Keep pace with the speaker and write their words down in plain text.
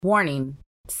Warning.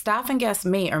 Staff and guests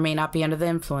may or may not be under the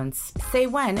influence. Say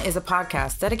When is a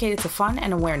podcast dedicated to fun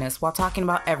and awareness while talking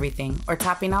about everything or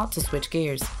tapping out to switch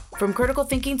gears. From critical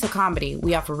thinking to comedy,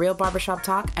 we offer real barbershop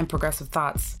talk and progressive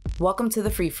thoughts. Welcome to the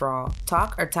free-for-all.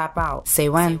 Talk or tap out. Say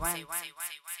When.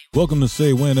 Welcome to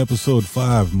Say When, episode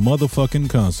 5, Motherfucking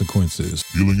Consequences.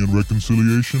 Healing and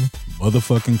reconciliation?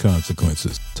 Motherfucking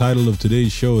Consequences. Title of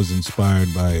today's show is inspired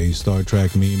by a Star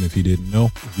Trek meme, if you didn't know.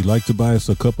 If you'd like to buy us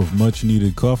a cup of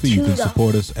much-needed coffee, you can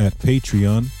support us at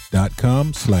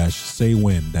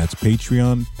patreon.com/saywhen. That's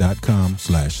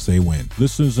patreon.com/saywhen.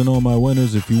 Listeners and all my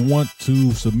winners, if you want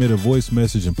to submit a voice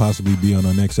message and possibly be on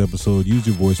our next episode, use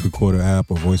your voice recorder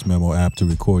app or voice memo app to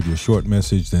record your short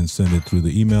message, then send it through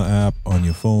the email app on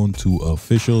your phone to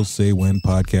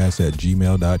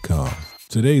officialsaywhenpodcast@gmail.com.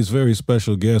 Today's very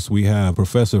special guest, we have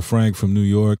Professor Frank from New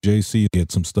York. JC,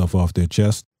 get some stuff off their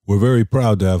chest. We're very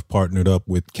proud to have partnered up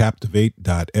with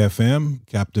Captivate.fm.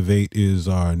 Captivate is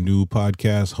our new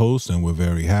podcast host, and we're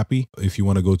very happy. If you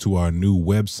want to go to our new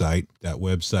website, that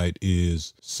website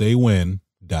is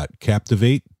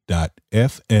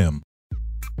saywhen.captivate.fm.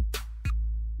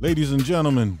 Ladies and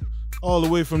gentlemen, all the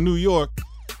way from New York,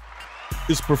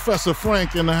 it's Professor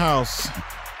Frank in the house.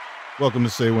 Welcome to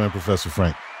Say When, Professor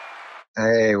Frank.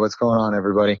 Hey, what's going on,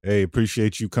 everybody? Hey,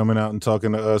 appreciate you coming out and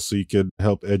talking to us so you could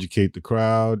help educate the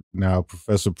crowd. Now,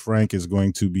 Professor Frank is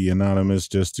going to be anonymous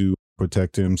just to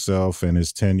protect himself and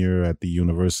his tenure at the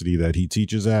university that he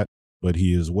teaches at, but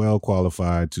he is well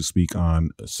qualified to speak on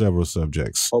several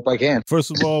subjects. Hope I can.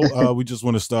 First of all, we just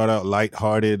want to start out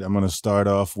lighthearted. I'm going to start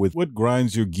off with what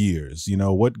grinds your gears? You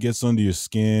know, what gets under your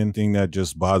skin, thing that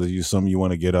just bothers you, something you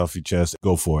want to get off your chest.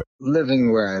 Go for it.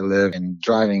 Living where I live and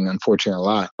driving, unfortunately, a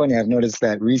lot. Funny, I've noticed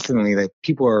that recently that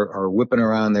people are whipping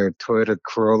around their Toyota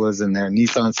Corollas and their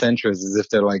Nissan Sentras as if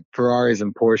they're like Ferraris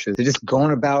and Porsches. They're just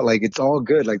going about like it's all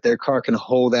good, like their car can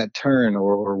hold that turn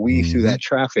or weave through that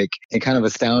traffic. It kind of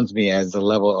astounds me as the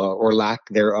level or lack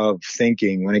thereof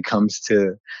thinking when it comes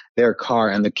to their car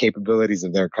and the capabilities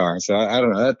of their car. So I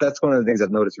don't know. That's one of the things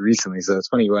I've noticed recently. So it's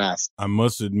funny you asked. I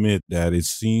must admit that it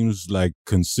seems like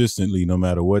consistently, no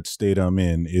matter what state I'm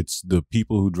in, it's the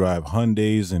people who drive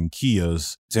Hyundais and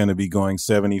Kias tend to be going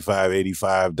 75,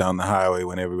 85 down the highway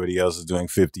when everybody else is doing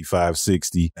 55,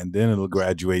 60. And then it'll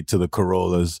graduate to the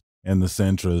Corollas and the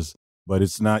Sentras. But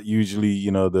it's not usually, you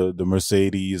know, the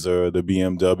Mercedes or the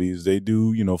BMWs. They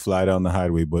do, you know, fly down the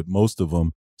highway, but most of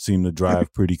them seem to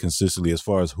drive pretty consistently. As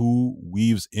far as who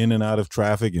weaves in and out of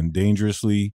traffic and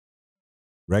dangerously,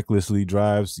 recklessly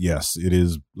drives, yes, it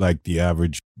is like the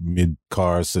average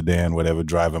mid-car, sedan, whatever,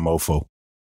 driving mofo.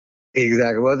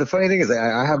 Exactly. Well, the funny thing is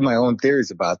I have my own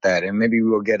theories about that, and maybe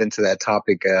we'll get into that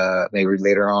topic maybe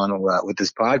later on with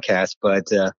this podcast. But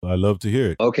I'd love to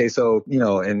hear it. Okay, so, you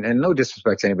know, and no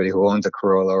disrespect to anybody who owns a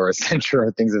Corolla or a Sentra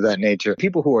or things of that nature.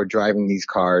 People who are driving these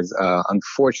cars,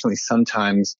 unfortunately,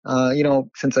 sometimes, you know,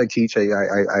 since I teach, I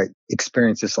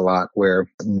experience this a lot where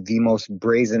the most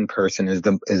brazen person is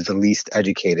the least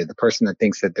educated. The person that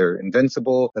thinks that they're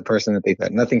invincible, the person that thinks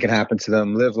that nothing can happen to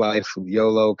them, live life,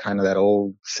 YOLO, kind of that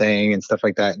old saying and stuff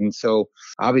like that. And so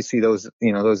obviously those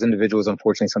individuals,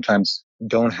 unfortunately, sometimes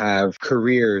don't have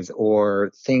careers or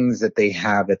things that they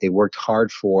have that they worked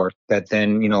hard for that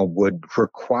then, you know, would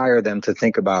require them to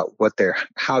think about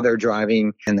how they're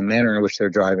driving and the manner in which they're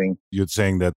driving. You're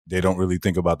saying that they don't really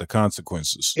think about the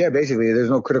consequences. Yeah, basically, there's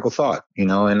no critical thought, you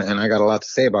know, and I got a lot to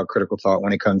say about critical thought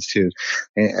when it comes to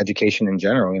education in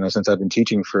general. You know, since I've been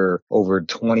teaching for over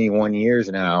 21 years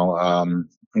now,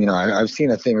 you know, I've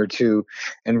seen a thing or two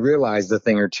and realized a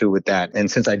thing or two with that. And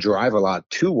since I drive a lot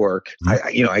to work,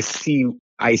 I see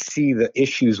the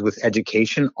issues with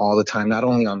education all the time, not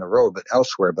only on the road, but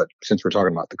elsewhere. But since we're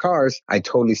talking about the cars, I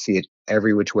totally see it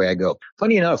every which way I go.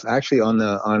 Funny enough, actually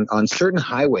on certain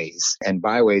highways and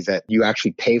byways that you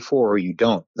actually pay for or you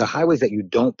don't, the highways that you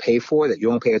don't pay for, that you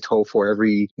don't pay a toll for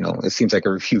every, you know, it seems like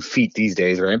every few feet these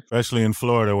days, right? Especially in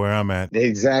Florida where I'm at.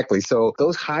 Exactly. So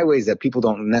those highways that people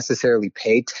don't necessarily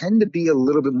pay tend to be a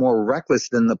little bit more reckless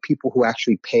than the people who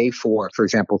actually pay for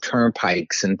example,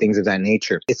 turnpikes and things of that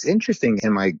nature. It's interesting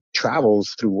in my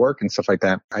travels through work and stuff like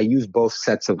that. I use both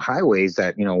sets of highways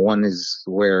that, you know, one is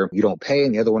where you don't pay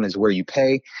and the other one is where you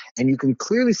pay. And you can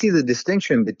clearly see the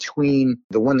distinction between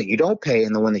the one that you don't pay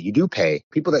and the one that you do pay.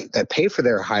 People that pay for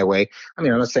their highway, I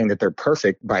mean, I'm not saying that they're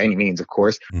perfect by any means, of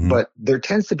course, but there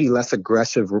tends to be less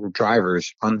aggressive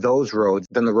drivers on those roads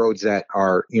than the roads that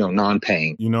are, you know,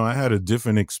 non-paying. You know, I had a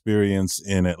different experience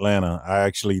in Atlanta. I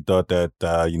actually thought that,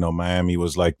 you know, Miami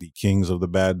was like the kings of the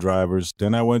bad drivers.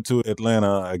 Then I went to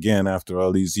Atlanta again after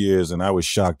all these years, and I was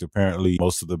shocked. Apparently,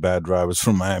 most of the bad drivers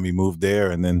from Miami moved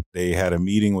there, and then they had a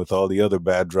meeting with all all the other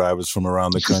bad drivers from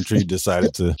around the country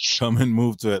decided to come and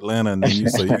move to Atlanta. And then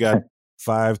you got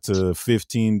 5 to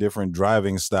 15 different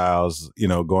driving styles,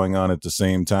 going on at the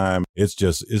same time. It's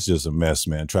just a mess,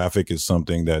 man. Traffic is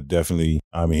something that definitely,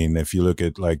 if you look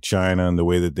at like China and the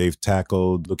way that they've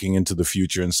tackled looking into the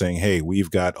future and saying, hey,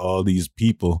 we've got all these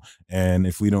people, and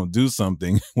if we don't do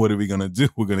something, what are we going to do?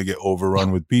 We're going to get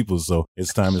overrun with people. So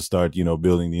it's time to start,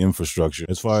 building the infrastructure.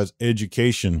 As far as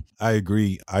education, I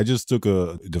agree. I just took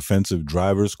a defensive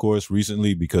driver's course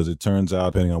recently because it turns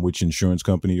out, depending on which insurance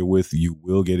company you're with, you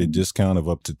will get a discount of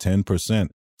up to 10%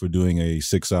 for doing a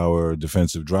 6-hour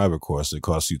defensive driver course. It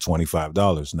costs you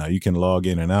 $25. Now you can log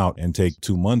in and out and take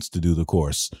 2 months to do the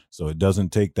course. So it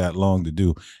doesn't take that long to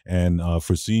do. And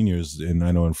for seniors, and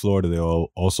I know in Florida, they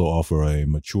also offer a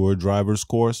mature driver's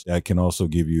course that can also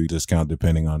give you a discount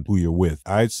depending on who you're with.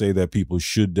 I'd say that people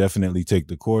should definitely take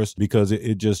the course because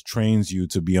it just trains you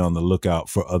to be on the lookout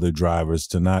for other drivers,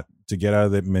 to get out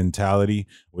of that mentality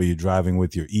where you're driving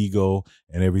with your ego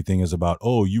and everything is about,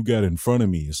 oh, you got in front of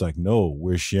me. It's like, no,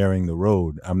 we're sharing the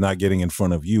road. I'm not getting in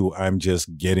front of you. I'm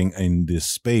just getting in this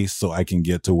space so I can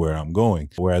get to where I'm going.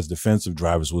 Whereas defensive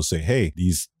drivers will say, hey,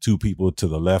 these 2 people to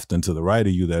the left and to the right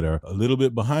of you that are a little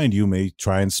bit behind you may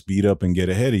try and speed up and get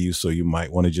ahead of you. So you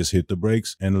might want to just hit the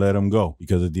brakes and let them go.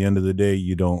 Because at the end of the day,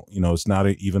 you don't, it's not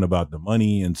even about the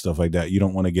money and stuff like that. You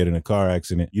don't want to get in a car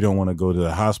accident. You don't want to go to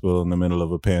the hospital in the middle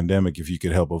of a pandemic if you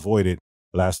could help avoid it.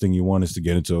 Last thing you want is to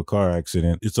get into a car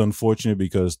accident. It's unfortunate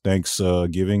because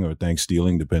Thanksgiving or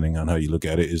Thanksstealing, depending on how you look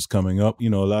at it, is coming up. A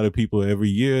lot of people every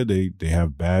year, they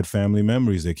have bad family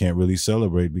memories. They can't really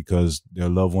celebrate because their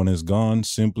loved one is gone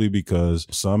simply because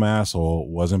some asshole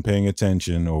wasn't paying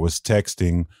attention or was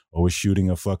texting or was shooting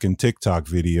a fucking TikTok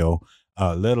video.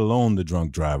 Let alone the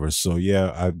drunk drivers. So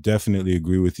yeah, I definitely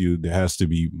agree with you. There has to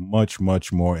be much,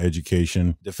 much more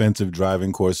education. Defensive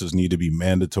driving courses need to be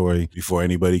mandatory before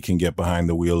anybody can get behind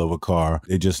the wheel of a car.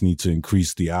 They just need to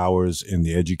increase the hours in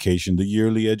the education, the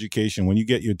yearly education. When you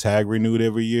get your tag renewed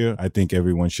every year, I think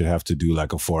everyone should have to do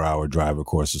like a 4-hour driver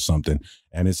course or something.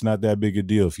 And it's not that big a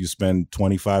deal. If you spend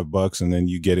 $25 and then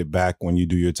you get it back when you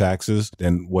do your taxes,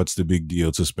 then what's the big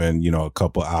deal to spend, a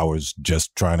couple hours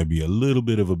just trying to be a little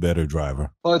bit of a better driver?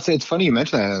 Well, it's funny you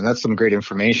mentioned that, and that's some great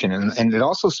information. And it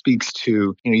also speaks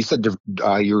to, you said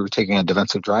you were taking a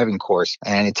defensive driving course,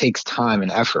 and it takes time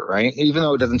and effort, right? Even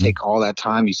though it doesn't take all that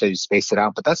time, you said you space it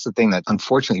out. But that's the thing that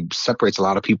unfortunately separates a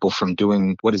lot of people from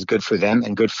doing what is good for them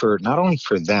and good for not only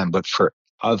for them, but for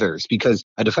others, because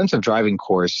a defensive driving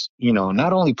course,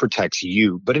 not only protects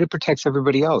you, but it protects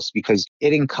everybody else because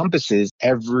it encompasses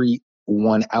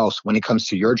everyone else when it comes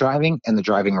to your driving and the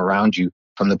driving around you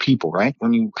from the people, right?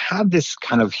 When you have this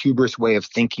kind of hubris way of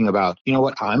thinking about,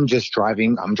 I'm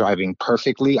driving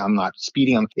perfectly, I'm not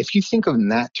speeding. If you think of in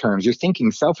that terms, you're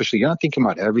thinking selfishly, you're not thinking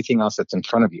about everything else that's in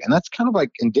front of you. And that's kind of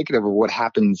like indicative of what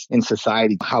happens in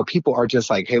society, how people are just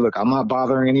like, hey, look, I'm not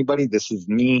bothering anybody. This is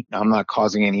me. I'm not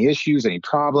causing any issues, any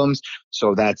problems.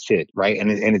 So that's it, right? And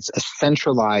it's a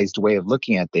centralized way of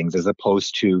looking at things as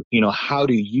opposed to, how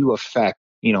do you affect,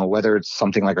 whether it's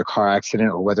something like a car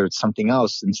accident or whether it's something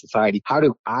else in society, how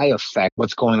do I affect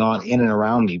what's going on in and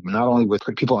around me, not only with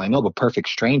people I know, but perfect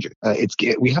strangers?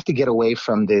 We have to get away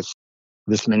from this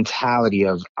mentality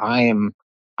of I am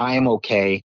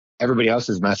okay, everybody else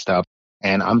is messed up,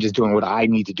 and I'm just doing what I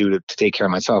need to do to take care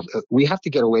of myself. We have to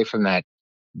get away from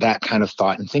that kind of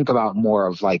thought and think about more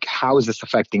of like, how is this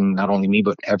affecting not only me,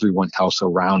 but everyone else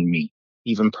around me,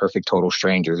 even perfect total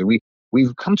strangers?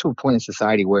 We've come to a point in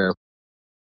society where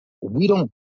we don't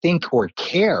think or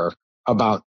care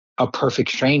about a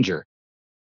perfect stranger,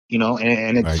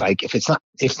 and it's right. Like, if it's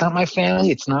not my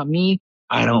family, it's not me,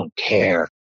 I don't care.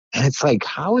 And it's like,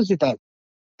 how is it that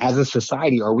as a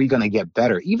society are we going to get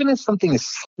better? Even as something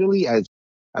as silly as,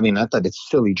 not that it's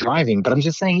silly driving, but I'm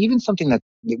just saying, even something that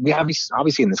we have,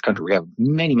 obviously in this country, we have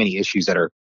many, many issues that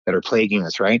are plaguing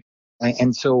us, right?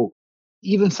 And so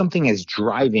even something as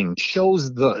driving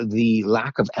shows the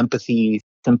lack of empathy,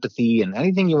 sympathy, and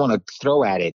anything you want to throw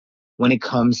at it when it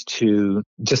comes to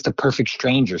just a perfect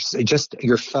stranger, just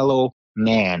your fellow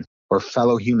man or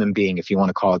fellow human being, if you want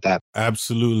to call it that.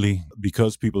 Absolutely.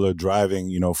 Because people are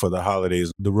driving, for the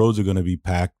holidays, the roads are going to be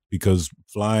packed because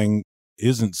flying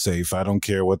isn't safe. I don't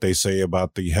care what they say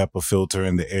about the HEPA filter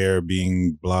and the air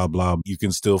being blah, blah. You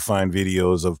can still find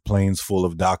videos of planes full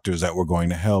of doctors that were going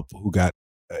to help who got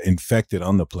infected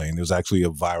on the plane. There was actually a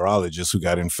virologist who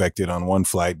got infected on one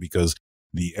flight because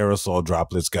the aerosol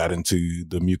droplets got into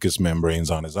the mucous membranes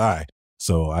on his eye.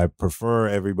 So I prefer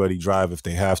everybody drive if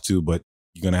they have to, but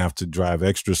You're going to have to drive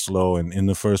extra slow. And in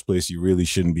the first place, you really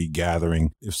shouldn't be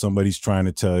gathering. If somebody's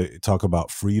trying to talk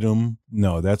about freedom,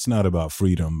 no, that's not about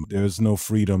freedom. There's no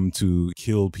freedom to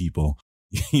kill people.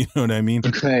 You know what I mean?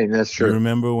 Okay, that's true. You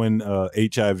remember when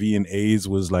HIV and AIDS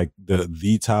was like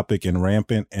the topic and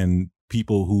rampant, and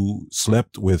people who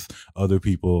slept with other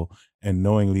people and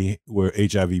knowingly were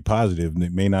HIV positive, and they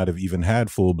may not have even had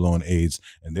full-blown AIDS,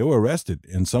 and they were arrested.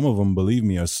 And some of them, believe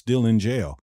me, are still in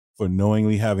jail for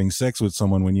knowingly having sex with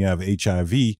someone when you have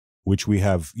HIV, which we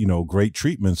have, great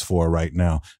treatments for right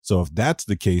now. So if that's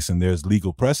the case and there's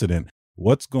legal precedent,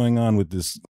 what's going on with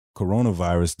this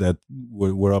coronavirus that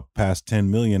we're up past 10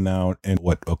 million now, and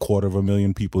what,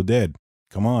 250,000 people dead?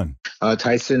 Come on.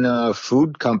 Tyson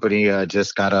Food Company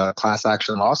just got a class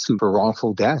action lawsuit for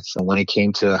wrongful deaths. And when it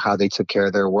came to how they took care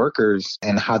of their workers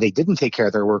and how they didn't take care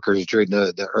of their workers during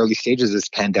the early stages of this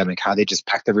pandemic, how they just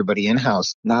packed everybody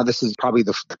in-house. Now this is probably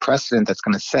the precedent that's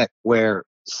going to set where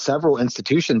several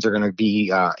institutions are going to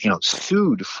be,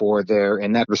 sued for their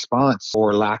inept response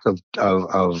or lack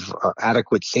of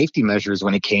adequate safety measures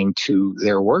when it came to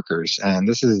their workers. And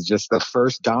this is just the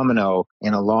first domino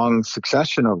in a long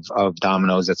succession of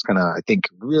dominoes that's going to, I think,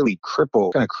 really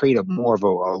going to create a more of a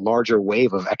larger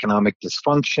wave of economic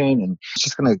dysfunction, and it's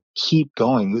just going to keep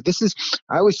going.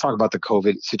 I always talk about the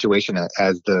COVID situation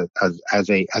as the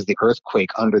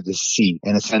earthquake under the sea,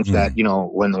 in a sense that,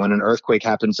 when an earthquake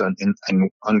happens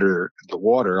under the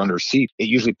water, under sea, it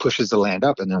usually pushes the land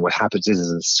up, and then what happens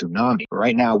is a tsunami.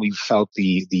 Right now, we've felt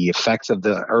the effects of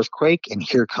the earthquake, and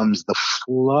here comes the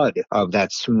flood of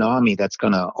that tsunami that's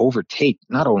going to overtake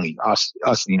not only us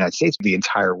in the United States, but the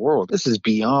entire world. This is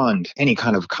beyond any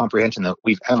kind of comprehension that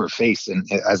we've ever faced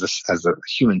as a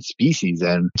human species,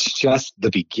 and it's just the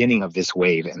beginning of this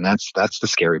wave, and that's the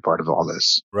scary part of all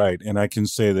this. Right, and I can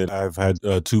say that I've had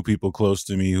two people close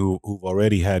to me who've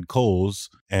already had colds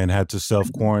and had to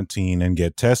self-quarantine and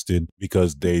get tested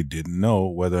because they didn't know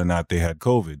whether or not they had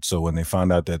COVID. So when they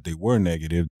found out that they were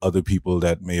negative, other people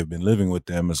that may have been living with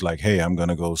them is like, hey, I'm going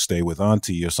to go stay with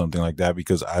auntie or something like that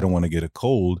because I don't want to get a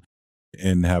cold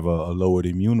and have a lowered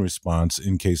immune response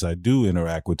in case I do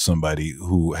interact with somebody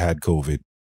who had COVID.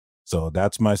 So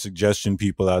that's my suggestion,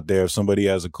 people out there. If somebody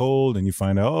has a cold and you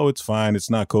find out, oh, it's fine, it's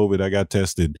not COVID, I got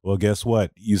tested. Well, guess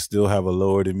what? You still have a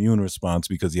lowered immune response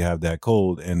because you have that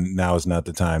cold, and now is not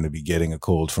the time to be getting a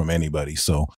cold from anybody.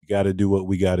 So we got to do what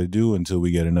we got to do until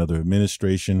we get another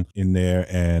administration in there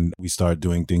and we start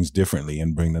doing things differently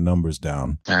and bring the numbers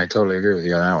down. I totally agree with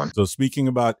you on that one. So speaking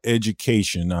about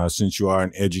education, since you are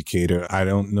an educator, I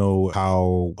don't know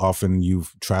how often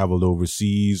you've traveled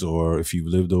overseas or if you've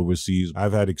lived overseas.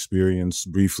 I've had experience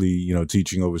briefly,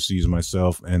 teaching overseas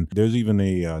myself. And there's even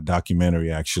a documentary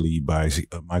actually by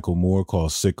Michael Moore called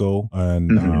Sicko,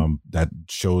 and that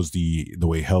shows the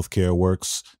way healthcare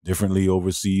works differently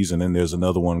overseas. And then there's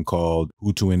another one called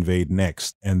Who to Invade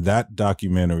Next. And that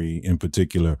documentary in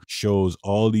particular shows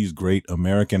all these great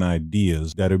American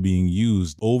ideas that are being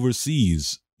used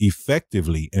overseas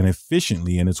effectively and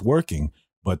efficiently, and it's working.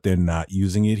 But they're not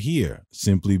using it here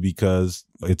simply because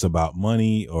it's about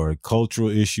money or cultural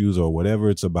issues or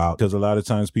whatever it's about. Because a lot of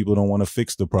times people don't want to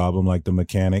fix the problem, like the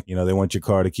mechanic. They want your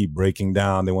car to keep breaking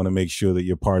down. They want to make sure that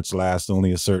your parts last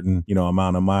only a certain,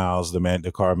 amount of miles,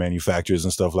 the car manufacturers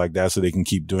and stuff like that, so they can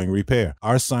keep doing repair.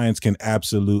 Our science can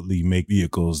absolutely make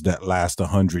vehicles that last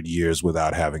 100 years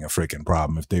without having a freaking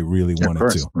problem if they really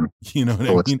wanted to. You know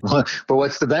what I mean? But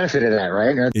what's the benefit of that,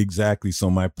 right? Exactly.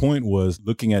 So my point was,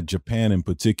 looking at Japan in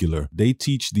particular, they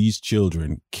teach these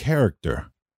children character.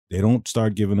 They don't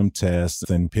start giving them tests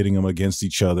and pitting them against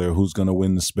each other. Who's going to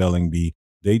win the spelling bee?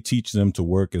 They teach them to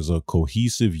work as a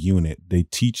cohesive unit. They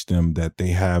teach them that they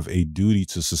have a duty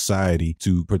to society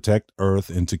to protect Earth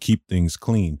and to keep things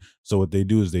clean. So what they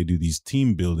do is they do these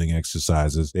team building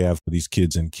exercises. They have these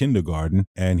kids in kindergarten,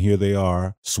 and here they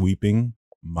are sweeping,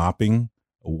 mopping,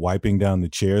 wiping down the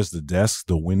chairs, the desks,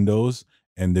 the windows,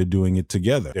 and they're doing it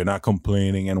together. They're not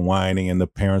complaining and whining, and the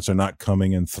parents are not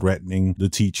coming and threatening the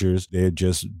teachers. They're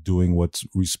just doing what's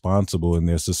responsible in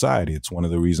their society. It's one of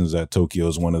the reasons that Tokyo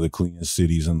is one of the cleanest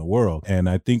cities in the world. And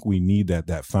I think we need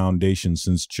that foundation,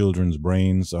 since children's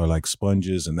brains are like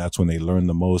sponges, and that's when they learn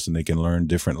the most, and they can learn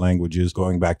different languages.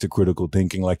 Going back to critical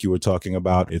thinking, like you were talking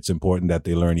about, it's important that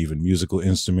they learn even musical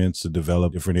instruments to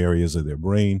develop different areas of their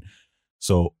brain.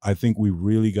 So I think we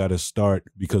really got to start,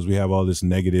 because we have all this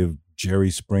negative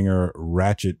Jerry Springer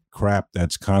ratchet crap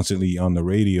that's constantly on the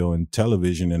radio and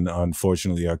television. And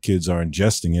unfortunately, our kids are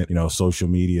ingesting it. Social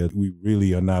media, we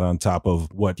really are not on top of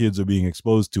what kids are being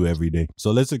exposed to every day.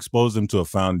 So let's expose them to a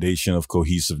foundation of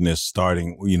cohesiveness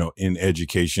starting, in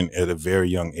education at a very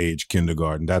young age,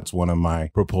 kindergarten. That's one of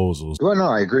my proposals. Well, no,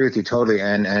 I agree with you totally.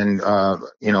 And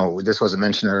this wasn't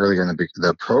mentioned earlier in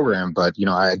the program, but,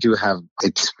 I do have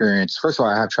experience. First of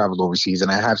all, I have traveled overseas and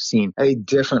I have seen a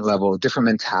different level, different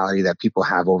mentality that people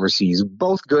have overseas,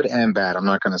 both good and bad. I'm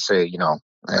not going to say,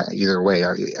 either way.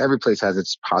 Every place has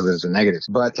its positives and negatives.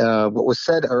 But what wasn't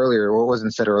said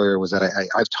earlier was that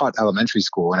I've taught elementary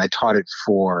school and I taught it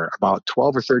for about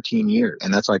 12 or 13 years.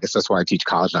 And I guess that's why I teach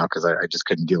college now, because I just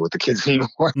couldn't deal with the kids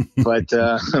anymore. But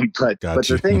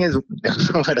the thing is,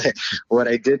 what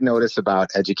I did notice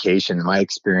about education, my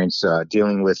experience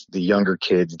dealing with the younger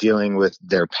kids, dealing with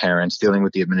their parents, dealing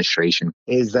with the administration,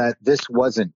 is that this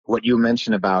wasn't what you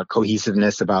mentioned about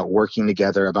cohesiveness, about working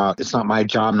together, about it's not my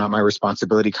job, not my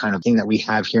responsibility kind of thing that we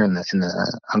have here in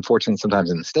the unfortunately sometimes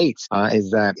in the States,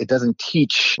 is that it doesn't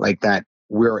teach like that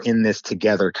we're in this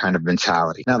together kind of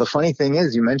mentality. Now, the funny thing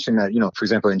is, you mentioned that, for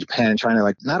example, in Japan and China,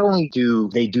 like not only do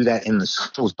they do that in the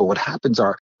schools, but what happens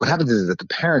is that the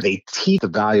parents, they teach the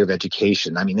value of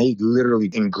education. I mean, they literally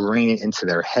ingrain it into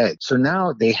their head. So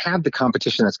now they have the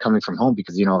competition that's coming from home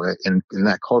because, in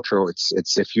that culture,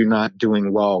 it's if you're not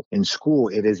doing well in school,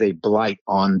 it is a blight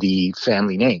on the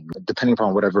family name. Depending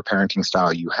upon whatever parenting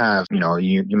style you have,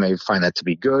 you may find that to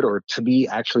be good or to be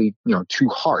actually, too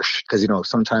harsh. Because,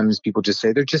 sometimes people just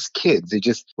say they're just kids. They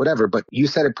just whatever. But you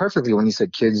said it perfectly when you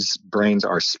said kids' brains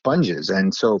are sponges.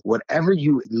 And so whatever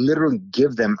you literally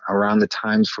give them around the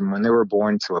times from when they were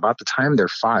born to about the time they're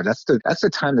 5. That's the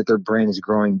time that their brain is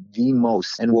growing the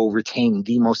most and will retain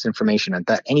the most information at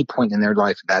that any point in their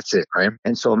life. That's it, right?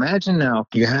 And so imagine now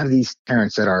you have these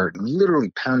parents that are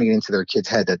literally pounding it into their kid's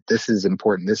head that this is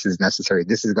important, this is necessary,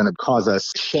 this is going to cause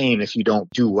us shame if you don't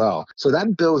do well. So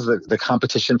that builds the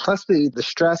competition plus the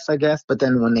stress, I guess. But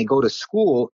then when they go to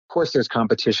school, of course, there's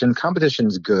competition. Competition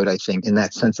is good, I think, in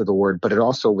that sense of the word, but it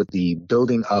also with the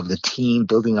building of the team,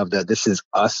 building of this is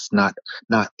us, not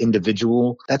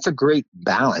individual. That's a great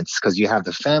balance because you have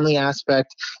the family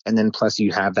aspect, and then plus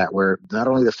you have that where not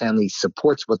only the family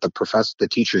supports what the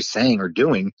teacher is saying or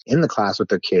doing in the class with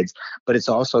their kids, but it's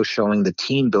also showing the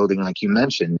team building, like you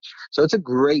mentioned. So it's a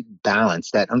great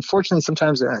balance that unfortunately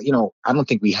sometimes, I don't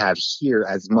think we have here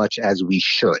as much as we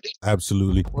should.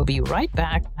 Absolutely. We'll be right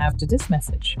back after this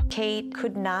message. Kate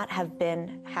could not have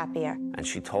been happier. And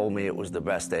she told me it was the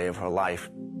best day of her life.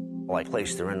 Well, I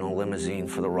placed her in a limousine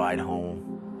for the ride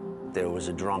home. There was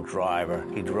a drunk driver.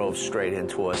 He drove straight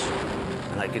into us,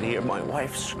 and I could hear my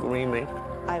wife screaming.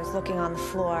 I was looking on the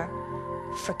floor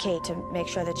for Kate to make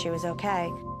sure that she was okay.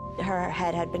 Her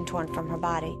head had been torn from her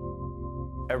body.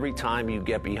 Every time you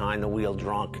get behind the wheel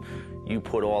drunk, you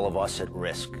put all of us at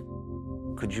risk.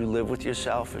 Could you live with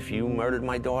yourself if you murdered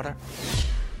my daughter?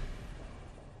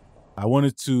 I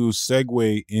wanted to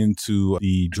segue into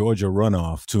the Georgia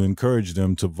runoff to encourage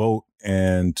them to vote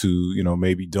and to,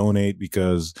 maybe donate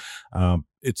because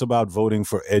it's about voting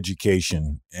for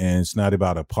education and it's not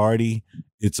about a party.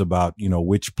 It's about,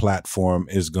 which platform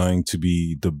is going to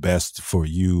be the best for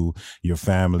you, your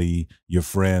family, your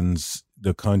friends,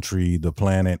 the country, the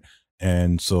planet.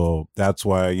 And so that's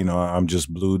why, I'm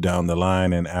just blue down the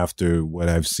line. And after what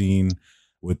I've seen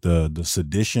with the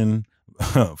sedition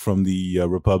from the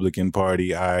Republican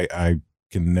Party, I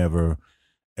can never,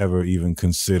 ever even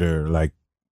consider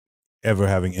ever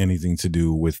having anything to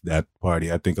do with that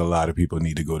party. I think a lot of people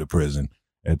need to go to prison.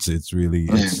 It's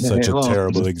such a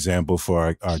terrible example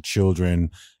for our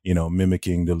children,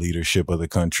 mimicking the leadership of the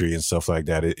country and stuff like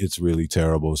that. It's really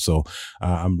terrible. So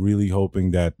I'm really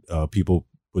hoping that people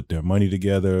put their money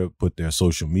together, put their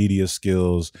social media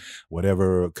skills,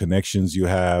 whatever connections you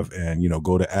have, and,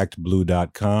 go to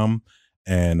actblue.com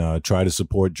and try to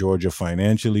support Georgia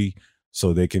financially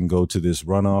so they can go to this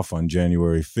runoff on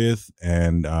January 5th.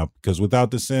 And because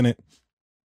without the Senate,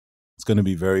 it's going to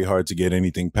be very hard to get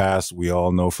anything passed. We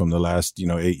all know from the last,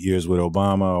 8 years with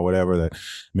Obama or whatever that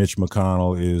Mitch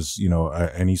McConnell is,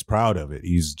 and he's proud of it.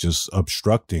 He's just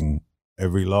obstructing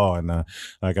every law. And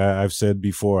like I've said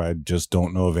before, I just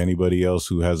don't know of anybody else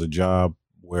who has a job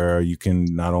where you can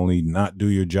not only not do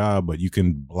your job, but you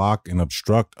can block and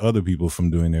obstruct other people from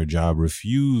doing their job,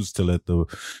 refuse to let the,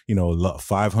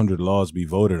 500 laws be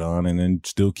voted on and then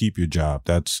still keep your job.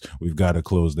 We've got to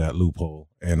close that loophole.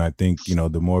 And I think,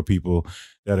 the more people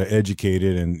that are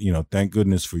educated and, thank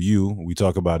goodness for you, we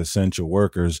talk about essential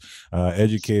workers,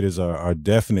 educators are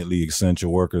definitely essential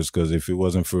workers, because if it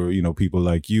wasn't for, people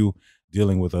like you,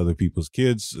 dealing with other people's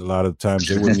kids. A lot of times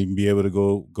they wouldn't even be able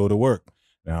to go to work.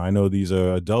 Now, I know these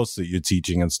are adults that you're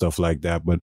teaching and stuff like that,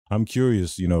 but I'm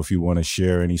curious, if you want to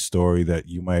share any story that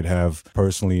you might have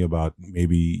personally about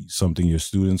maybe something your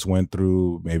students went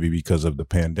through, maybe because of the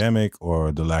pandemic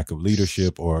or the lack of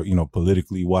leadership or,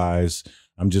 politically wise.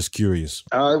 I'm just curious.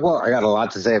 Well, I got a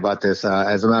lot to say about this,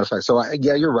 as a matter of fact. So,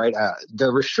 yeah, you're right.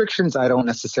 The restrictions, I don't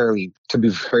necessarily, to be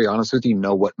very honest with you,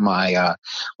 know what my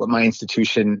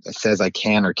institution says I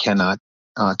can or cannot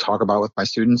talk about with my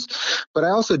students. But I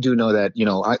also do know that,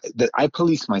 I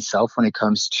police myself when it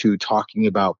comes to talking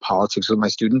about politics with my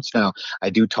students. Now, I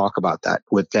do talk about that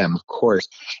with them, of course.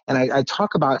 And I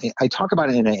talk about it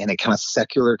in a kind of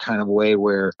secular kind of way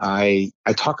where I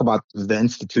talk about the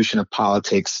institution of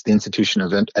politics, the institution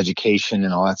of education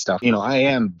and all that stuff. I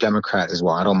am Democrat as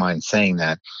well. I don't mind saying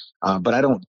that. But I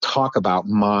don't talk about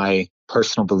my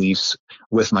personal beliefs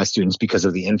with my students because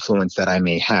of the influence that I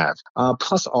may have.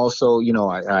 Plus also,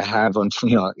 I have,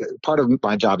 part of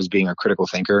my job is being a critical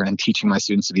thinker and teaching my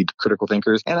students to be critical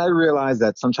thinkers. And I realize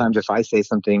that sometimes if I say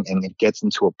something and it gets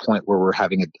into a point where we're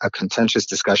having a contentious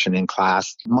discussion in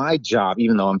class, my job,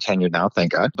 even though I'm tenured now,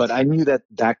 thank God, but I knew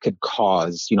that could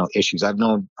cause, issues. I've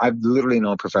literally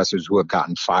known professors who have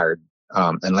gotten fired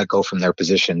and let go from their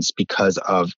positions because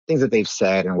of things that they've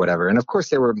said and whatever. And of course,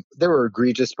 they were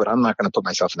egregious, but I'm not going to put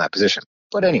myself in that position.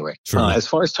 But anyway, as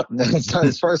far as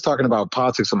talking about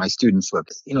politics with my students, look,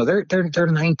 they're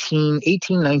 19,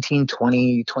 18, 19,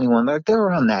 20, 21. They're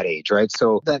around that age, right?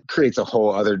 So that creates a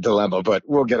whole other dilemma, but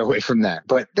we'll get away from that.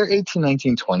 But they're 18,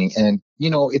 19, 20. And,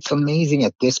 it's amazing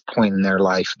at this point in their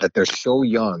life that they're so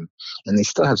young and they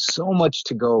still have so much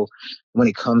to go when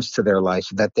it comes to their life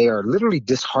that they are literally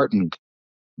disheartened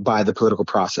by the political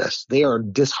process. They are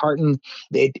disheartened.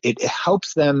 It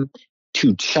helps them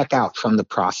to check out from the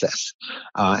process.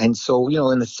 And so,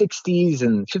 in the 60s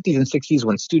and 50s and 60s,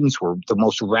 when students were the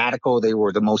most radical, they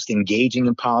were the most engaging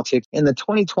in politics. In the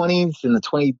 2020s and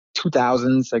the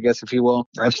 2000s, I guess, if you will,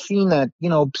 I've seen that,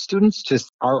 students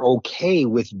just are okay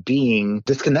with being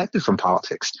disconnected from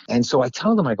politics. And so I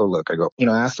tell them, I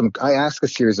ask a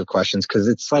series of questions because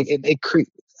it's like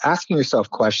asking yourself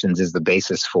questions is the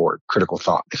basis for critical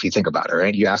thought. If you think about it,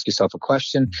 right? You ask yourself a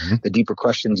question, the deeper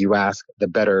questions you ask, the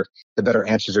better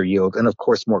answers are yield. And of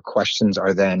course, more questions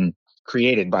are then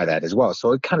created by that as well.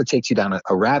 So it kind of takes you down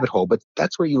a rabbit hole, but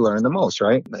that's where you learn the most,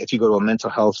 right? If you go to a mental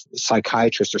health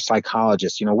psychiatrist or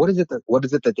psychologist, what is it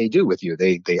that they do with you?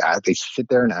 They sit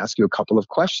there and ask you a couple of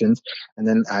questions. And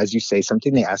then as you say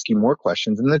something, they ask you more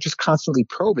questions and they're just constantly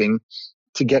probing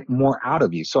to get more out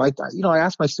of you. So I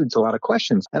asked my students a lot of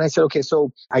questions and I said, okay,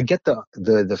 so I get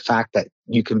the fact that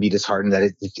you can be disheartened,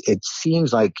 that it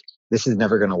seems like this is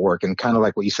never going to work. And kind of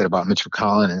like what you said about Mitch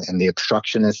McConnell and the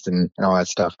obstructionist and all that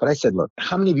stuff. But I said, look,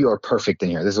 how many of you are perfect in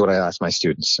here? This is what I asked my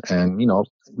students. And,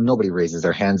 nobody raises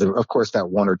their hands. Of course, that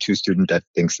one or two student that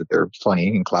thinks that they're funny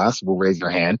in class will raise their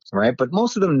hand, right? But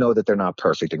most of them know that they're not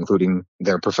perfect, including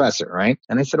their professor, right?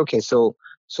 And I said, okay, so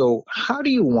how do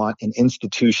you want an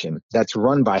institution that's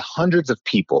run by hundreds of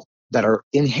people that are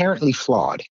inherently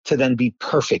flawed to then be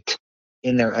perfect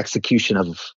in their execution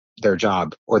of their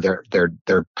job or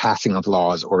their passing of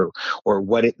laws or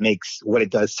what it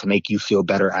does to make you feel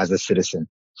better as a citizen?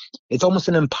 It's almost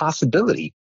an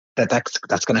impossibility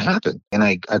that's going to happen. And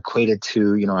I equate it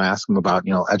to, I ask them about,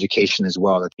 education as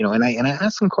well, and I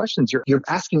ask them questions. You're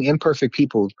asking imperfect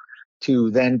people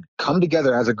to then come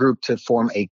together as a group to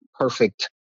form a perfect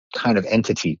kind of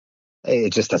entity.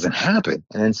 It just doesn't happen.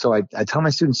 And so I tell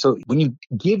my students, so when you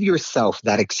give yourself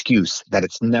that excuse that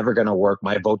it's never going to work,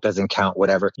 my vote doesn't count,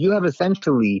 whatever, you have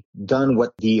essentially done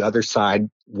what the other side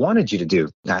wanted you to do.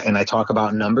 And I talk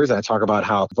about numbers and I talk about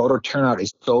how voter turnout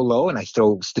is so low and I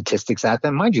throw statistics at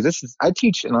them. Mind you, I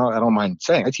teach, and I don't mind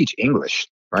saying, I teach English,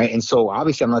 right? And so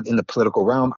obviously I'm not in the political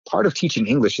realm. Part of teaching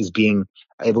English is being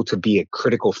able to be a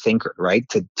critical thinker, right?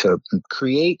 To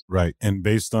create. Right. And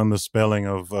based on the spelling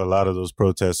of a lot of those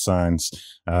protest signs,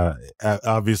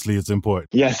 obviously it's important.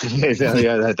 Yes, it is.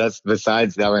 Yeah, that's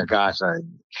besides that. Oh, gosh,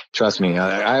 trust me.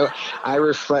 I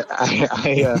reflect.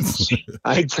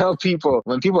 I tell people,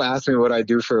 when people ask me what I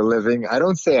do for a living, I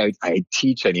don't say I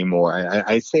teach anymore.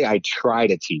 I say I try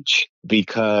to teach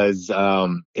because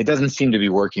it doesn't seem to be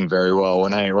working very well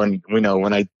when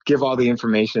I give all the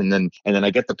information and then I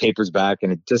get the papers back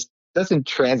and it just doesn't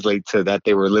translate to that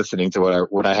they were listening to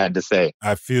what I had to say.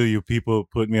 I feel you. People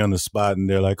put me on the spot and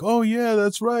they're like, oh, yeah,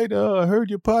 that's right. I heard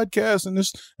your podcast and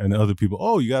this. And other people,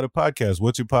 oh, you got a podcast.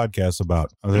 What's your podcast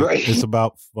about? Like, it's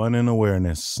about fun and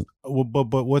awareness. Well,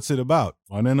 but what's it about?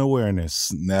 Fun and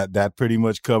awareness. That pretty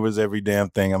much covers every damn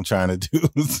thing I'm trying to do.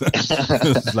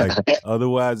 It's like,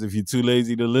 otherwise, if you're too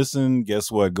lazy to listen,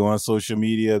 guess what? Go on social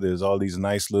media. There's all these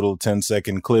nice little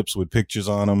 10-second clips with pictures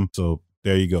on them. So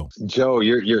there you go. Joe,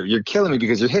 you're killing me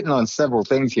because you're hitting on several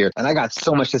things here. And I got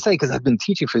so much to say because I've been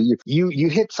teaching for you. You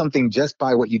hit something just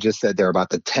by what you just said there about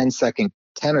the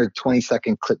 10 or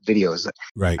 20-second clip videos.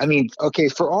 Right. I mean, okay,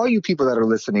 for all you people that are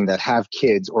listening that have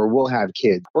kids or will have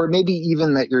kids, or maybe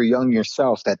even that you're young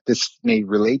yourself, that this may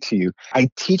relate to you, I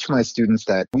teach my students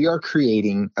that we are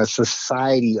creating a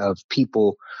society of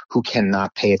people who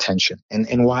cannot pay attention.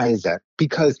 And why is that?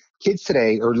 Because kids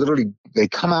today are literally, they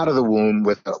come out of the womb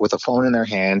with a phone in their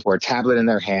hand or a tablet in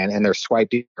their hand, and they're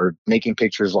swiping or making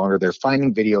pictures longer. They're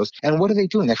finding videos. And what are they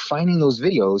doing? They're finding those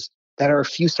videos that are a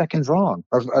few seconds long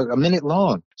or a minute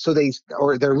long. So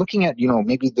they're looking at,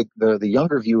 maybe the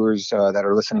younger viewers that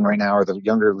are listening right now, or the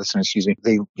younger listeners, excuse me,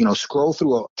 they, scroll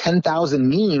through 10,000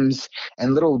 memes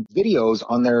and little videos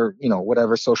on their,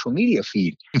 whatever social media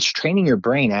feed. It's training your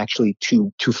brain actually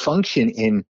to function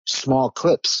in small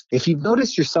clips. If you've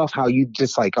noticed yourself how you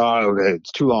just like, oh,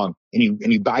 it's too long, and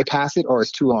you bypass it, or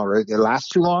it's too long, or it lasts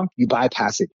too long, you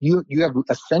bypass it. You have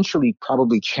essentially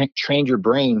probably trained your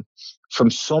brain from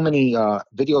so many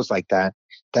videos like that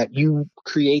you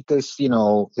create this,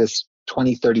 this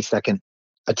 20, 30-second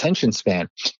attention span.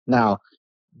 Now,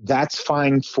 that's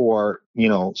fine for,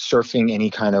 surfing any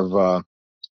kind of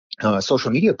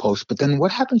social media posts, but then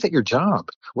what happens at your job?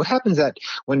 What happens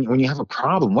when you have a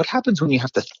problem? What happens when you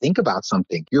have to think about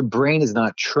something? Your brain is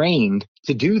not trained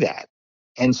to do that.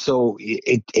 And so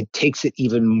it takes it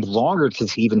even longer to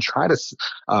even try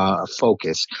to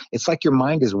focus. It's like your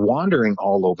mind is wandering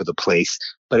all over the place,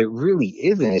 but it really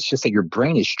isn't. It's just that your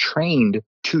brain is trained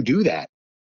to do that.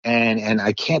 And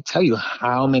I can't tell you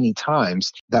how many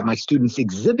times that my students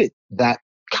exhibit that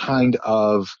kind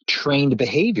of trained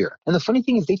behavior. And the funny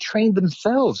thing is they trained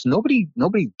themselves. Nobody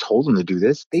told them to do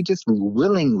this. They just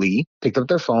willingly picked up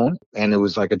their phone, and it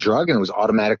was like a drug, and it was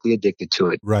automatically addicted to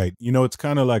it. Right. It's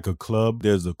kind of like a club.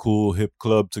 There's a cool hip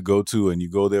club to go to, and you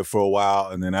go there for a while,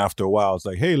 and then after a while it's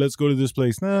like, hey, let's go to this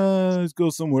place. Nah, let's go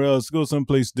somewhere else. Let's go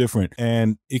someplace different.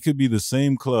 And it could be the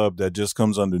same club that just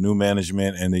comes under new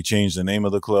management, and they change the name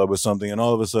of the club or something, and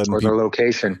all of a sudden their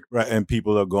location. Right. And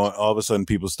people are going, all of a sudden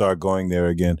people start going there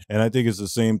again. And I think it's the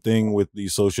same thing with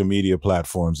these social media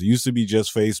platforms. It used to be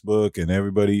just Facebook and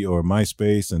everybody, or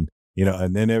MySpace, and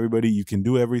and then everybody, you can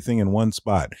do everything in one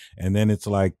spot. And then it's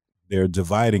like they're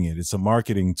dividing it. It's a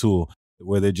marketing tool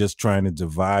where they're just trying to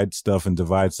divide stuff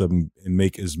and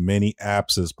make as many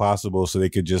apps as possible so they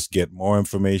could just get more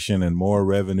information and more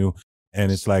revenue.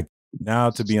 And it's like, now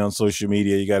to be on social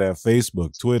media, you got to have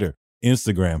Facebook, Twitter,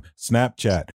 Instagram,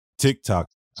 Snapchat, TikTok.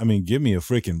 I mean, give me a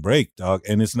freaking break, dog.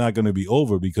 And it's not going to be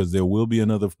over, because there will be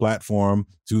another platform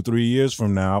 2-3 years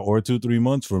from now, or 2-3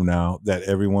 months from now, that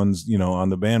everyone's, on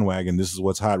the bandwagon. This is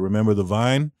what's hot. Remember the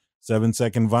Vine,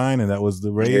 7-second Vine? And that was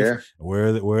the rave. Yeah.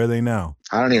 Where are they now?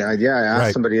 I don't even, I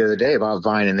asked somebody the other day about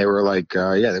Vine, and they were like,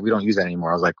 we don't use that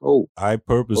anymore. I was like, oh. I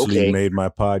purposely made my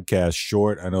podcast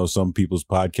short. I know some people's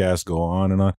podcasts go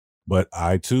on and on. But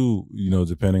I too,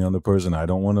 depending on the person, I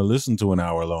don't want to listen to an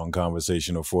hour-long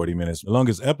conversation or 40 minutes. The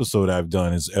longest episode I've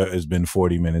done has been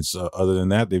 40 minutes. Other than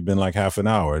that, they've been like half an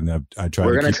hour, and I try.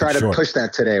 We're going to try to push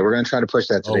that today. We're going to try to push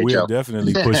that today. We're Joe.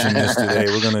 definitely pushing this today.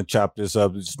 We're going to chop this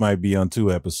up. This might be on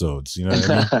 2 episodes. You know what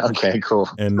I mean? Okay, cool.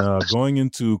 And going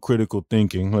into critical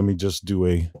thinking, let me just do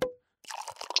a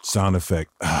sound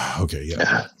effect. Okay,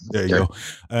 yeah, there you go.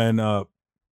 And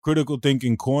Critical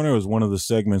Thinking Corner is one of the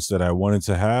segments that I wanted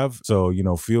to have. So,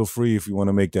 feel free if you want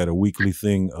to make that a weekly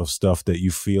thing of stuff that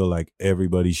you feel like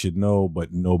everybody should know,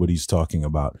 but nobody's talking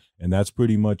about. And that's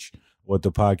pretty much what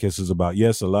the podcast is about.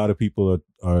 Yes, a lot of people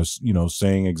are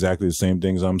saying exactly the same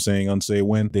things I'm saying on Say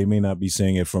When. They may not be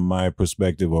saying it from my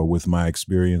perspective or with my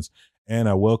experience. And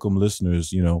I welcome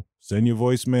listeners, send your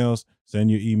voicemails, send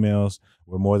your emails.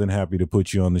 We're more than happy to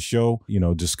put you on the show,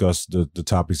 discuss the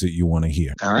topics that you want to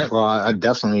hear. All right. Well, I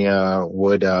definitely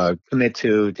would commit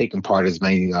to taking part as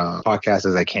many podcasts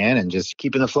as I can, and just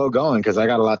keeping the flow going, because I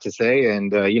got a lot to say.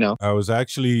 And, I was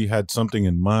actually had something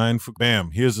in mind for,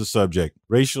 here's the subject: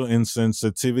 racial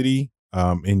insensitivity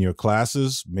in your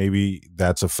classes, maybe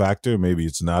that's a factor. Maybe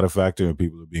it's not a factor and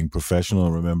people are being professional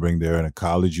and remembering they're in a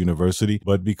college university.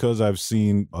 But because I've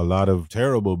seen a lot of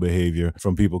terrible behavior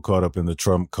from people caught up in the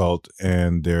Trump cult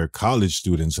and they're college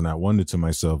students, and I wondered to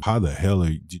myself, how the hell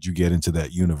did you get into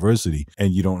that university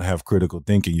and you don't have critical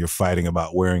thinking? You're fighting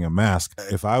about wearing a mask.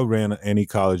 If I ran any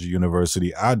college or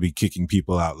university, I'd be kicking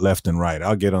people out left and right.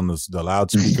 I'll get on the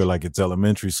loudspeaker like it's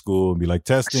elementary school and be like,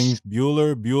 testing,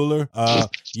 Bueller.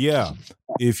 Yeah.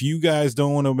 If you guys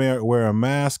don't want to wear a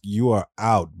mask, you are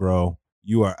out, bro.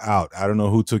 You are out. I don't know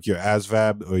who took your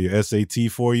ASVAB or your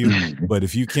SAT for you, but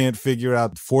if you can't figure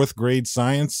out fourth grade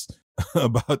science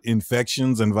about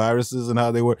infections and viruses and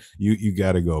how they work, you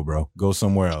got to go, bro. Go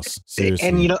somewhere else. Seriously.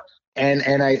 And, you know, and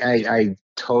I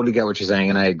totally get what you're saying,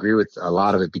 and I agree with a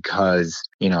lot of it because,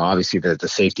 you know, obviously the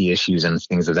safety issues and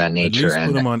things of that nature. At least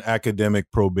put them on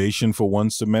academic probation for one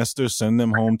semester, send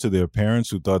them home to their parents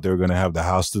who thought they were going to have the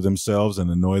house to themselves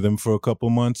and annoy them for a couple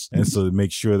months. And so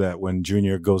make sure that when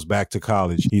Junior goes back to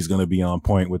college, he's going to be on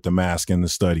point with the mask and the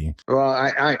study. Well,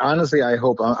 I honestly, I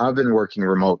hope. I've been working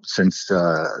remote since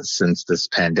this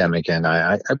pandemic, and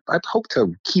I hope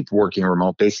to keep working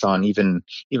remote based on even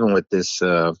with this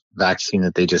vaccine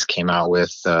that they just came out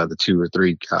with, the 2 or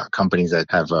 3 companies that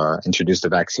have introduced the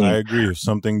vaccine. I agree. If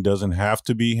something doesn't have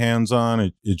to be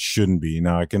hands-on, it shouldn't be.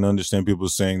 Now, I can understand people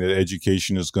saying that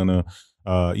education is going to,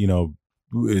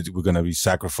 we're going to be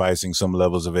sacrificing some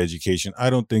levels of education. I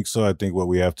don't think so. I think what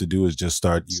we have to do is just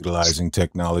start utilizing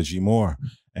technology more.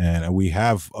 And we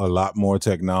have a lot more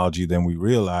technology than we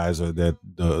realize or that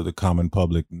the common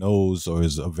public knows or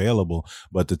is available,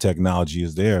 but the technology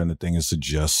is there. And the thing is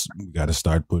we got to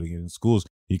start putting it in schools.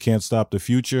 You can't stop the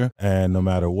future. And no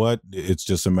matter what, it's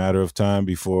just a matter of time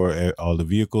before all the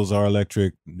vehicles are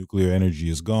electric. Nuclear energy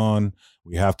is gone.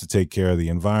 We have to take care of the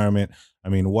environment. I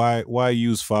mean, why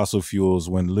use fossil fuels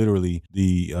when literally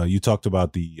you talked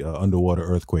about the underwater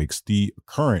earthquakes, the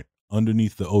current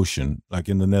underneath the ocean, like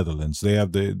in the Netherlands, they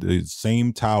have the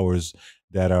same towers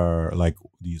that are like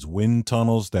these wind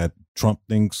tunnels that Trump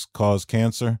thinks cause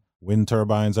cancer. Wind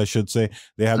turbines, I should say.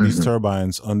 They have these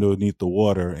turbines underneath the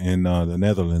water in the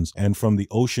Netherlands. And from the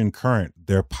ocean current,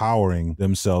 they're powering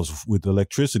themselves with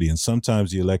electricity. And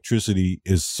sometimes the electricity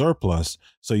is surplus,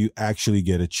 so you actually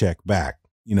get a check back.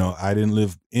 You know, I didn't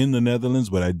live in the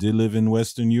Netherlands, but I did live in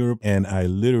Western Europe, and I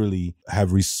literally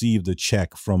have received a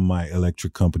check from my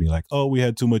electric company like, oh, we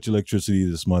had too much electricity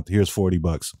this month. Here's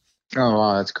 $40. Oh,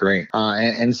 wow, that's great.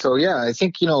 And so, yeah, I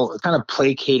think, you know, kind of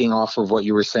placating off of what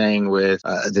you were saying with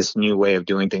this new way of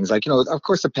doing things, like, you know, of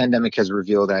course, the pandemic has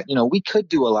revealed that, you know, we could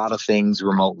do a lot of things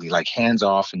remotely, like hands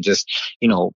off and just, you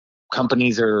know,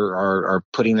 companies are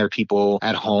putting their people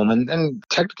at home and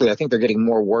technically I think they're getting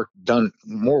more work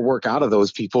out of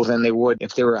those people than they would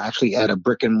if they were actually at a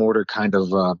brick and mortar kind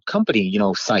of company, you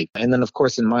know, site. And then of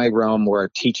course in my realm where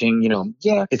teaching, you know,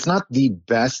 yeah, it's not the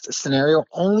best scenario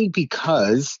only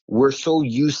because we're so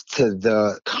used to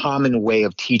the common way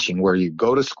of teaching where you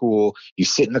go to school, you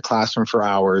sit in the classroom for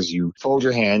hours, you fold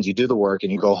your hands, you do the work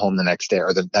and you go home the next day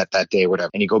or that day, whatever,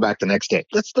 and you go back the next day.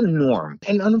 That's the norm.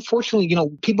 And unfortunately, you know,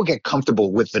 people get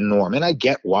comfortable with the norm, and I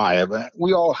get why.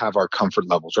 We all have our comfort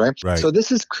levels, right? So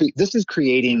this is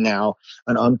creating now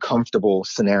an uncomfortable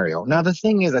scenario. Now the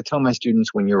thing is, I tell my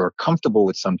students, when you're comfortable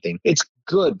with something, it's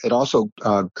good. It also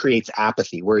creates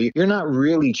apathy where you're not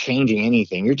really changing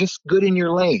anything. You're just good in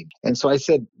your lane. And so I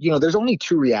said, you know, there's only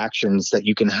 2 reactions that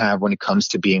you can have when it comes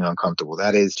to being uncomfortable.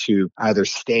 That is to either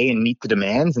stay and meet the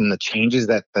demands and the changes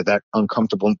that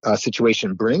uncomfortable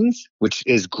situation brings, which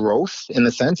is growth in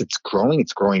the sense it's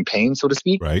growing pain, so to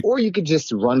speak, right? Or you could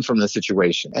just run from the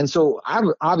situation. And so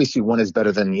obviously one is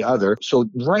better than the other. So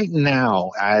right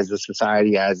now, as a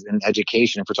society, as an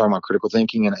education, if we're talking about critical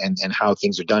thinking and how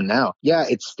things are done now, yeah,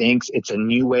 it stinks. It's a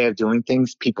new way of doing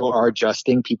things. People are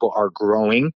adjusting. People are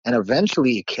growing. And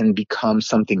eventually it can become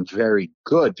something very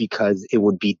good because it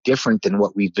would be different than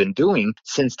what we've been doing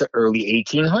since the early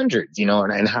 1800s, you know,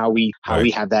 and how we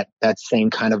have that same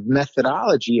kind of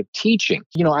methodology of teaching.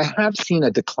 You know, I have seen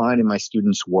a decline in my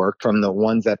students' work from the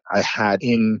ones that I had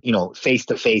in, you know,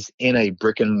 face-to-face in a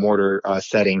brick and mortar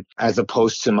setting, as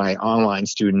opposed to my online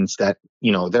students that,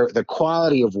 you know, the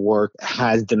quality of work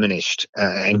has diminished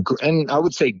and I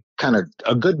would say kind of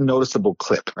a good noticeable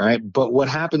clip, right? But what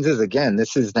happens is, again,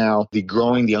 this is now the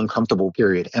uncomfortable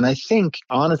period. And I think,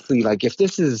 honestly, like if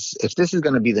this is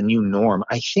going to be the new norm,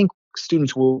 I think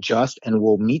students will adjust and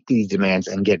will meet these demands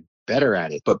and get better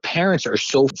at it. But parents are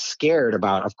so scared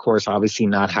about, of course, obviously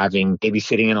not having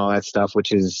babysitting and all that stuff,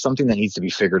 which is something that needs to be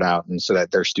figured out. And so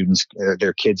that their students,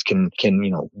 their kids can,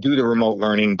 do the remote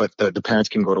learning, but the parents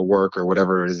can go to work or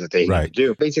whatever it is that they need to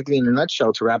do. Basically, in a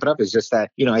nutshell, to wrap it up, is just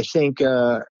that,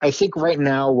 I think right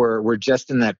now we're just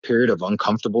in that period of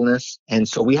uncomfortableness. And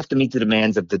so we have to meet the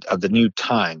demands of the new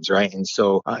times, right? And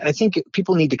so I think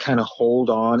people need to kind of hold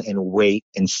on and wait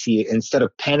and see it instead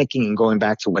of panicking and going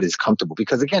back to what is comfortable.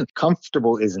 Because again,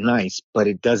 comfortable is nice, but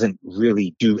it doesn't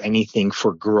really do anything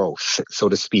for growth, so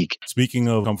to speak. Speaking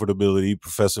of comfortability,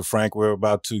 Professor Frank, we're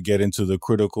about to get into the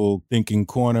critical thinking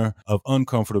corner of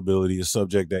uncomfortability, a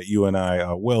subject that you and I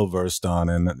are well versed on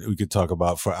and we could talk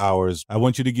about for hours. I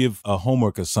want you to give a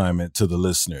homework assignment to the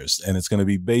listeners, and it's going to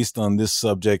be based on this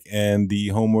subject. And the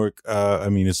homework,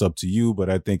 it's up to you, but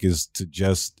I think is to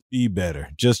just be better.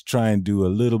 Just try and do a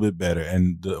little bit better.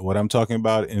 And what I'm talking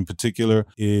about in particular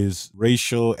is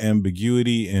racial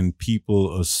ambiguity and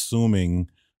people assuming,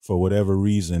 for whatever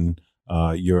reason,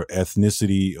 your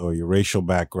ethnicity or your racial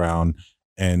background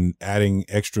and adding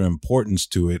extra importance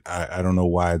to it. I don't know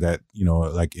why that,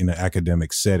 like in an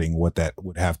academic setting, what that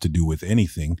would have to do with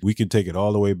anything. We could take it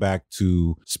all the way back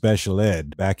to special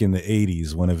ed back in the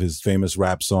 80s, one of his famous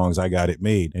rap songs, I Got It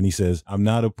Made. And he says, I'm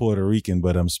not a Puerto Rican,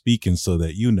 but I'm speaking so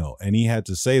that you know. And he had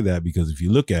to say that because if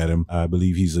you look at him, I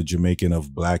believe he's a Jamaican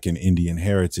of Black and Indian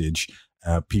heritage.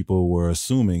 People were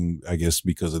assuming, I guess,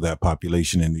 because of that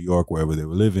population in New York, wherever they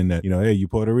were living, that, hey, you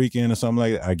Puerto Rican or something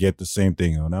like that. I get the same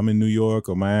thing. When I'm in New York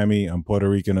or Miami, I'm Puerto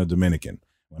Rican or Dominican.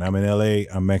 When I'm in LA,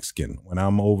 I'm Mexican. When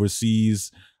I'm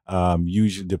overseas,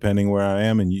 usually depending where I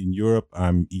am in Europe,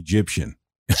 I'm Egyptian.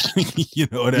 You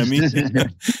know what I mean?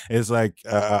 It's like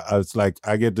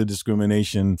I get the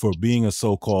discrimination for being a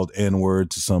so-called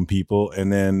N-word to some people,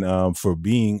 and then for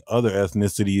being other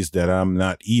ethnicities that I'm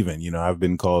not even. I've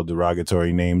been called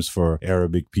derogatory names for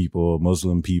Arabic people,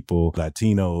 Muslim people,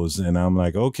 Latinos, and I'm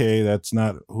like, okay, that's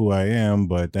not who I am,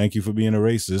 but thank you for being a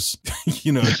racist.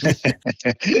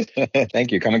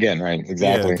 Thank you. Come again, right?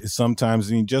 Exactly. Yeah,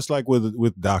 sometimes, just like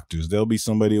with doctors, there'll be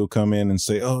somebody who'll come in and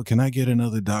say, oh, can I get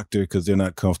another doctor? Because they're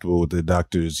not comfortable with the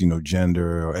doctor's,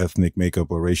 gender or ethnic makeup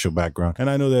or racial background. And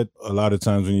I know that a lot of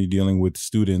times when you're dealing with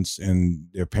students and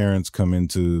their parents come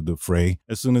into the fray,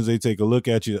 as soon as they take a look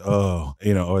at you,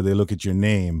 or they look at your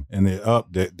name and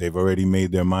they've already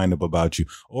made their mind up about you.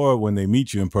 Or when they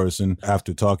meet you in person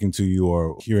after talking to you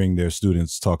or hearing their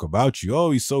students talk about you,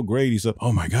 oh, he's so great. He's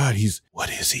oh my God,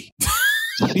 what is he?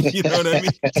 You know what I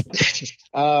mean?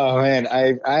 Oh man,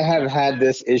 I have had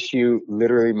this issue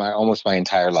literally almost my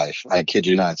entire life. I kid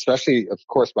you not, especially of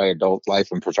course my adult life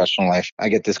and professional life. I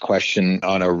get this question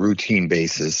on a routine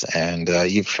basis, and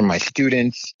from my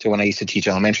students to when I used to teach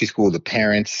elementary school, the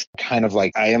parents, kind of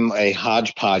like I am a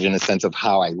hodgepodge in the sense of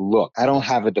how I look. I don't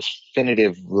have a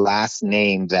definitive last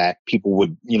name that people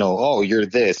would, oh, you're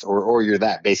this or you're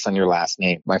that based on your last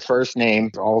name. My first name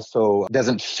also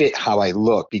doesn't fit how I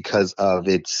look because of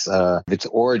its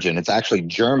origin. It's actually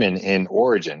German in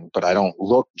origin, but I don't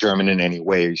look German in any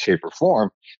way, shape, or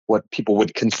form. What people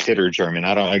would consider German.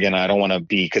 I don't want to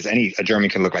be, because a German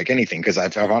can look like anything. Because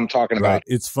if I'm talking about, right.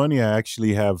 It's funny. I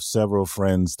actually have several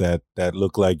friends that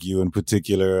look like you. In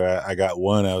particular, I got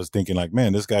one. I was thinking like,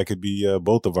 man, this guy could be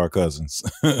both of our cousins.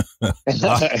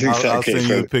 I'll send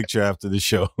you a picture after the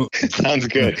show. Sounds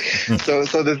good.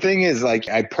 So the thing is, like,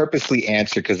 I purposely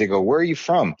answer because they go, "Where are you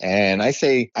from?" And I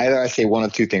say one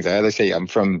of two things. I either say I'm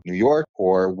from New York,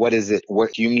 or what is it?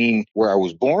 What do you mean? Where I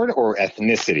was born, or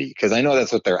ethnicity? Because I know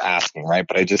that's what they're asking, right?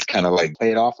 But I just kind of like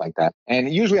play it off like that.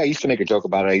 And usually I used to make a joke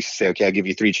about it. I used to say, okay, I'll give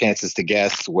you 3 chances to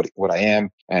guess what I am,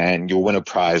 and you'll win a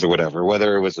prize or whatever,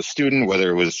 whether it was a student, whether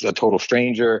it was a total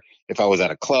stranger, if I was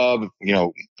at a club,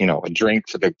 a drink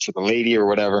for the lady or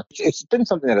whatever. It's been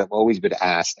something that I've always been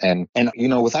asked. And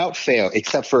without fail,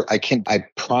 except for I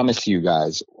promise you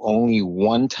guys, only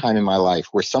one time in my life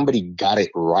where somebody got it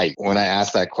right when I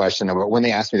asked that question. When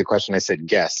they asked me the question, I said,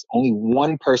 guess. Only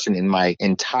one person in my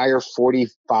entire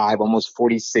 45, almost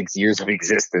 46 years of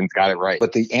existence got it right.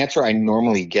 But the answer I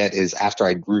normally get is, after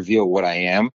I reveal what I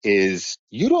am, is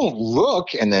you don't look,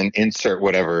 and then insert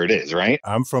whatever it is, right?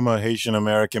 I'm from a Haitian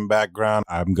American background.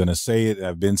 I'm going to say it.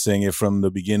 I've been saying it from the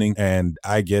beginning, and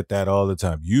I get that all the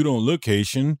time. You don't look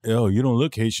Haitian. Oh, you don't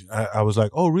look Haitian. I was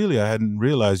like, oh, really? I hadn't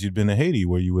realized you'd been to Haiti.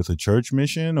 Were you with a church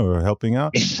mission or helping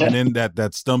out? And then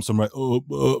that stumps them, right?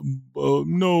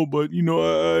 No, but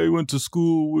I went to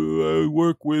school. I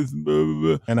work with,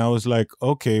 and I was like,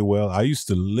 okay, well, I used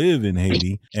to live in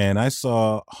Haiti, and I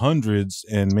saw hundreds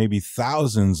and maybe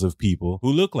thousands of people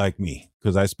who look like me.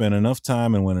 because I spent enough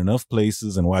time and went enough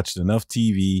places and watched enough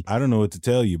TV. I don't know what to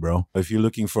tell you, bro. If you're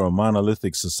looking for a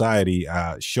monolithic society,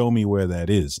 show me where that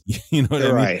is. You know what I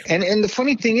mean? Right. And the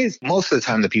funny thing is, most of the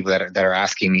time, the people that are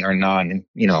asking me are non,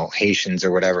 Haitians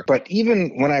or whatever. But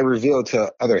even when I reveal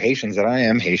to other Haitians that I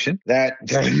am Haitian, that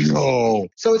no.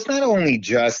 So it's not only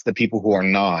just the people who are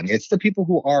non, it's the people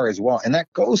who are as well. And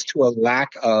that goes to a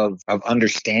lack of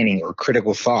understanding or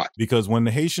critical thought. Because when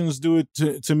the Haitians do it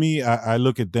to me, I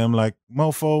look at them like,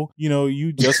 mofo,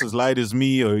 you just as light as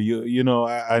me, or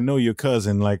I know your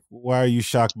cousin. Like, why are you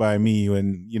shocked by me?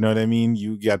 When, you know what I mean?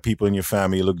 You got people in your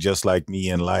family who look just like me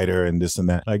and lighter and this and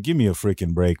that. Like, give me a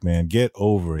freaking break, man. Get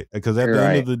over it. Because at the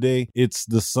end of the day, it's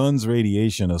the sun's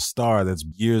radiation, a star that's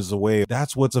years away.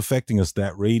 That's what's affecting us,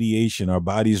 that radiation. Our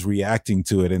body's reacting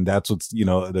to it. And that's what's,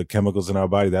 the chemicals in our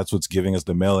body, that's what's giving us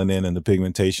the melanin and the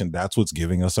pigmentation. That's what's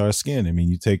giving us our skin. I mean,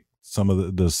 you take some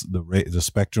of the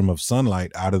spectrum of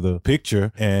sunlight out of the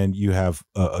picture and you have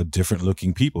a different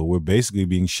looking people. We're basically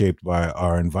being shaped by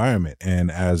our environment.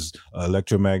 And as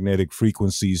electromagnetic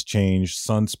frequencies change,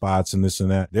 sunspots and this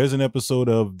and that, there's an episode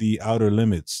of The Outer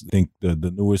Limits. I think the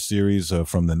newer series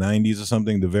from the 90s or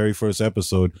something, the very first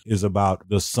episode is about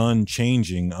the sun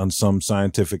changing on some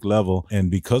scientific level.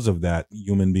 And because of that,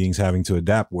 human beings having to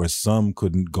adapt, where some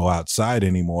couldn't go outside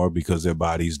anymore because their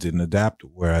bodies didn't adapt,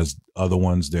 whereas other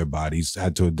ones, their bodies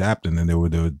had to adapt. And then there were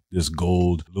this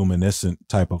gold luminescent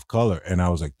type of color. And I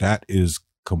was like, that is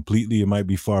completely, it might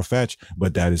be far-fetched,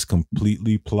 but that is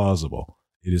completely plausible.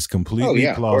 It is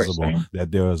completely plausible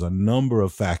that there is a number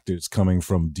of factors coming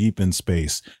from deep in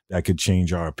space that could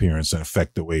change our appearance and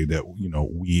affect the way that,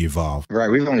 we evolve. Right.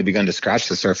 We've only begun to scratch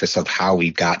the surface of how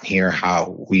we've gotten here,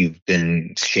 how we've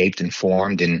been shaped and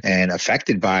formed and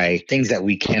affected by things that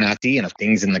we cannot see and of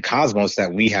things in the cosmos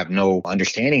that we have no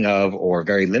understanding of or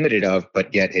very limited of,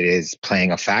 but yet it is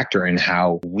playing a factor in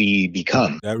how we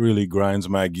become. That really grinds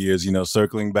my gears,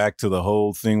 circling back to the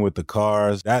whole thing with the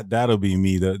cars. That'll be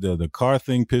me. The car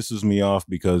thing pisses me off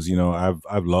because,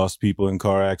 I've lost people in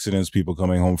car accidents, people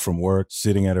coming home from work,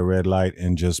 sitting at a red light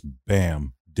and just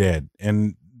bam, dead.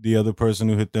 And the other person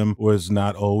who hit them was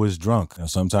not always drunk. Now,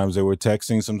 sometimes they were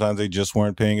texting, sometimes they just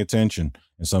weren't paying attention.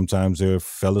 And sometimes they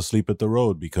fell asleep at the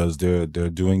road because they're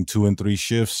doing 2 and 3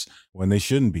 shifts when they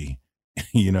shouldn't be.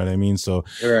 You know what I mean? So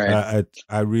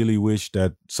I really wish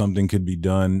that something could be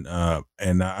done.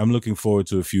 And I'm looking forward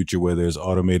to a future where there's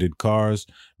automated cars,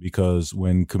 because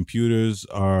when computers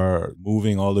are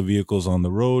moving all the vehicles on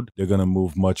the road, they're going to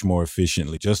move much more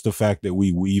efficiently. Just the fact that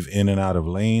we weave in and out of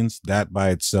lanes, that by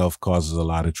itself causes a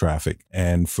lot of traffic.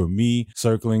 And for me,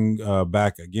 circling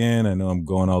back again, I know I'm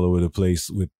going all over the place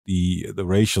with the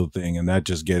racial thing, and that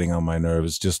just getting on my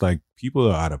nerves. It's just like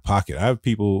people are out of pocket. I have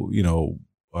people,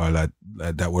 or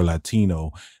that were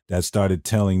Latino that started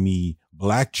telling me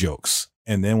black jokes.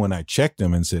 And then when I checked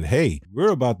them and said, hey, we're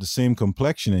about the same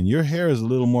complexion and your hair is a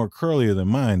little more curlier than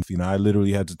mine. I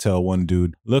literally had to tell one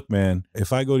dude, look, man,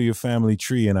 if I go to your family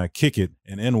tree and I kick it,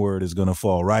 an N-word is going to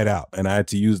fall right out. And I had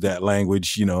to use that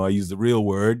language. I used the real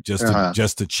word just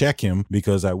to check him,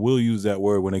 because I will use that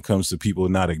word when it comes to people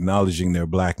not acknowledging their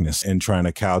blackness and trying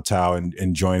to kowtow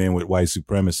and join in with white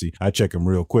supremacy. I check them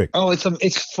real quick. Oh,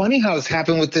 it's funny how it's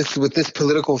happened with this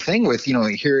political thing with,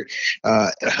 hear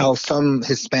how some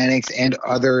Hispanics and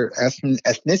other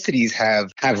ethnicities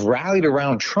have rallied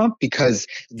around Trump because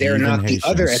they're Even not Haitians. The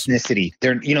other ethnicity.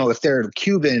 They're, if they're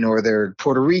Cuban or they're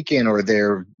Puerto Rican or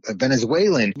they're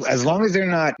Venezuelan, as long as they're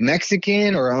not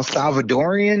Mexican or El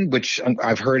Salvadorian, which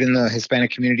I've heard in the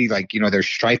Hispanic community, like, there's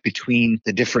strife between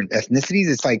the different ethnicities.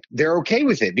 It's like they're okay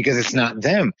with it because it's not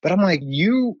them. But I'm like,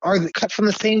 you are cut from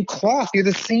the same cloth. You're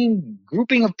the same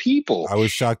grouping of people. I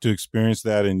was shocked to experience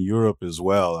that in Europe as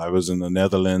well. I was in the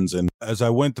Netherlands, and as I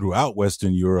went throughout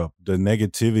Western Europe, the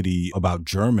negativity about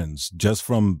Germans just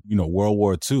from, World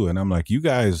War II. And I'm like, you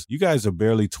guys are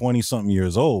barely 20 something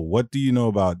years old. What do you know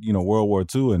about, World War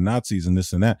II and Nazis and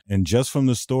this and that? And just from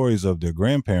the stories of their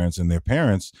grandparents and their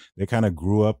parents, they kind of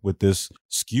grew up with this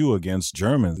skew against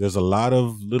Germans. There's a lot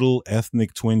of little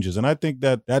ethnic twinges. And I think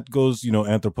that goes,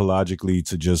 anthropologically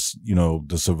to just,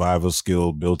 the survival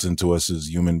skill built into us as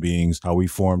human beings, how we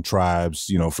form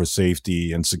tribes, for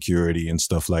safety and security and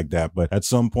stuff like that. But at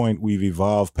some point, we've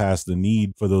evolved past the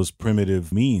need for those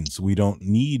primitive means. We don't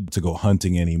need to go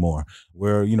hunting anymore.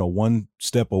 We're, one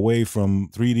step away from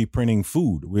 3D printing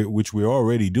food, which we're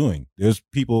already doing. There's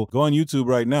people, go on YouTube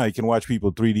right now, you can watch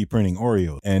people 3D printing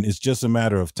Oreos. And it's just a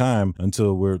matter of time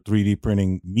until we're 3D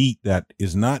printing meat that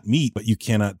is not meat, but you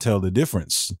cannot tell the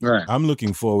difference. Right. I'm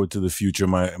looking forward to the future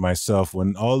myself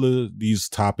when all of these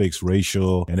topics,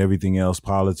 racial and everything else,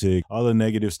 politics, all the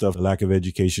negative stuff, lack of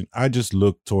education, I just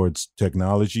look towards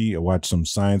technology, watch some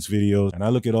science videos, and I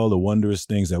look at all the wondrous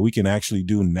things that we can actually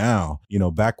do now. You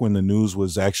know, back when the news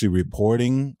was actually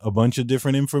reporting a bunch of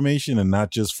different information and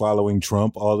not just following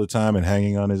Trump all the time and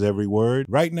hanging on his every word.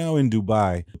 Right now in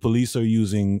Dubai, police are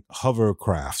using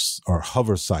hovercrafts or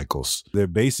hover cycles. They're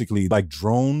basically like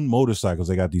drone motorcycles.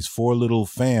 They got these 4 little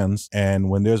fans, and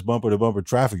when there's bumper to bumper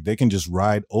traffic, they can just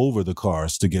ride over the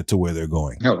cars to get to where they're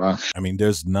going. Oh, wow. I mean,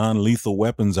 there's non-lethal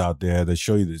weapons out there that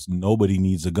show you that nobody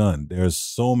needs a gun. There's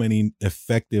so many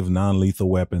effective non-lethal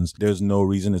weapons. There's no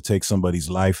reason to take somebody's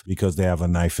life because they have a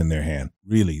knife in their hand.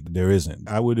 Really, there isn't.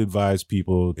 I would advise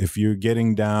people, if you're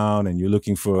getting down and you're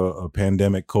looking for a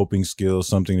pandemic coping skill,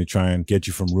 something to try and get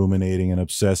you from ruminating and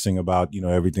obsessing about, you know,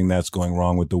 everything that's going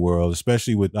wrong with the world,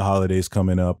 especially with the holidays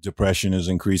coming up, depression is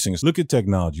increasing. Look at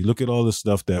technology. Look at all the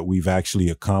stuff that we've actually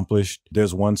accomplished.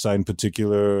 There's one site in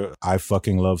particular, I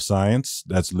fucking love science.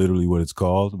 That's literally what it's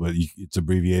called, but it's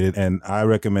abbreviated. And I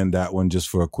recommend that one just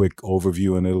for a quick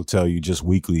overview, and it'll tell you just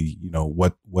weekly, you know,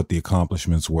 what the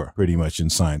accomplishments were pretty much in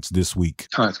science this week.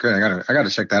 Oh, that's good. I gotta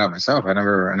check that out myself. I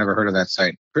never heard of that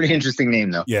site. Pretty interesting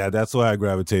name though. Yeah, that's why I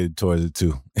gravitated towards it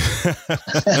too.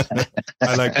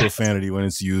 I like profanity when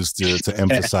it's used to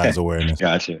emphasize awareness.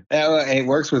 Gotcha. It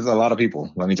works with a lot of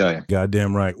people, let me tell you.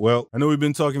 Goddamn right. Well, I know we've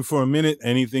been talking for a minute.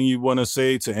 Anything you want to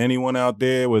say to anyone out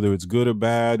there, whether it's good or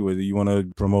bad, whether you want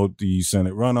to promote the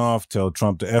Senate runoff, tell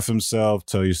Trump to F himself,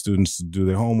 tell your students to do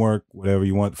their homework, whatever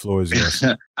you want, the floor is yours.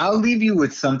 I'll leave you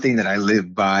with something that I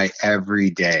live by every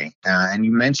day. And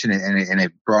you mentioned it, and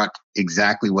it brought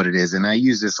exactly what it is. And I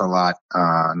use this a lot,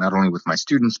 not only with my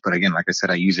students, but again, like I said,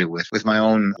 I use it with my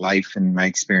own life and my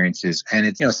experiences. And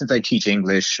it's, you know, since I teach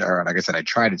English, or like I said, I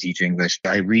try to teach English,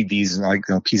 I read these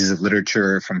pieces of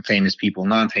literature from famous people,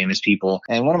 non-famous people.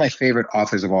 And one of my favorite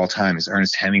authors of all time is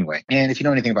Ernest Hemingway. And if you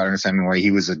know anything about Ernest Hemingway,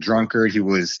 he was a drunkard. He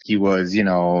was, you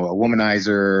know, a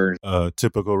womanizer. A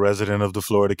typical resident of the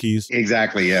Florida Keys.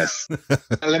 Exactly. Yes.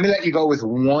 Let me let you go with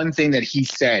one thing that he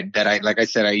said that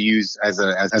I use as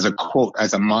a quote,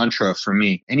 as a mantra for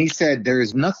me. And he said, there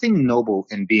is nothing noble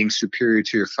in being superior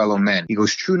to your fellow men. He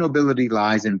goes, true nobility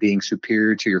lies in being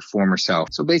superior to your former self.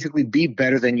 So basically, be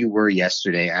better than you were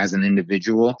yesterday as an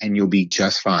individual, and you'll be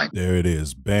just fine. There it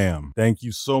is. Bam. Thank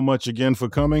you so much again for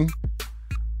coming.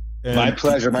 And my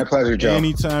pleasure, Joe.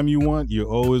 Anytime you want, you're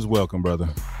always welcome, brother.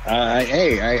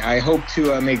 I hope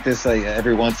to make this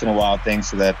every once in a while thing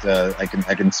so that I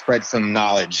can spread some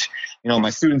knowledge. You know,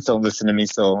 my students don't listen to me,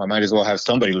 so I might as well have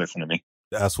somebody listen to me.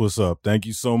 That's what's up. Thank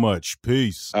you so much.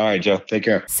 Peace. All right, Joe. Take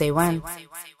care. Say when.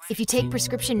 If you take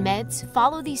prescription meds,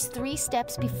 follow these 3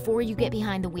 steps before you get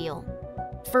behind the wheel.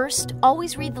 First,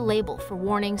 always read the label for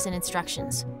warnings and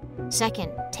instructions.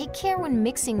 Second, take care when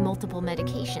mixing multiple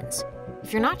medications.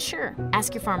 If you're not sure,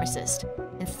 ask your pharmacist.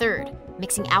 And third,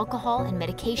 mixing alcohol and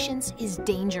medications is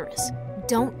dangerous.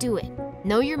 Don't do it.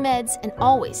 Know your meds and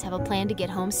always have a plan to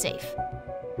get home safe.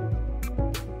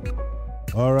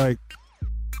 All right.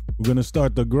 We're going to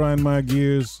start the Grind My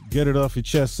Gears, Get It Off Your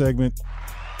Chest segment.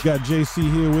 Got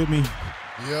JC here with me.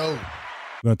 Yo.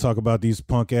 We're going to talk about these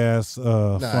punk-ass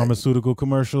pharmaceutical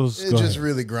commercials. It just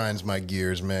really grinds my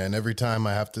gears, man. Every time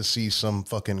I have to see some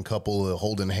fucking couple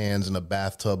holding hands in a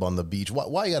bathtub on the beach.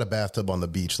 Why you got a bathtub on the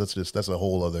beach? That's a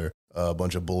whole other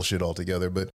bunch of bullshit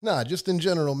altogether. But nah, just in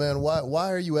general, man,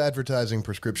 why are you advertising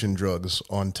prescription drugs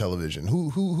on television?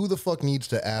 Who the fuck needs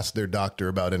to ask their doctor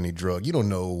about any drug? You don't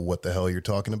know what the hell you're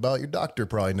talking about. Your doctor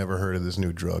probably never heard of this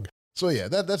new drug. So yeah,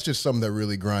 that's just something that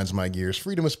really grinds my gears.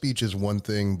 Freedom of speech is one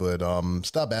thing, but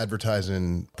stop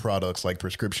advertising products like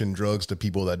prescription drugs to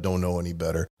people that don't know any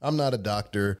better. I'm not a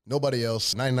doctor. Nobody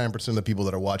else. 99% of the people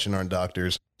that are watching aren't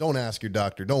doctors. Don't ask your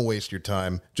doctor. Don't waste your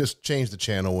time. Just change the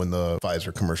channel when the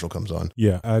Pfizer commercial comes on.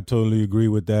 Yeah, I totally agree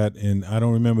with that. And I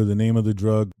don't remember the name of the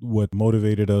drug, what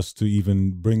motivated us to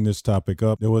even bring this topic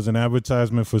up. There was an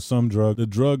advertisement for some drug. The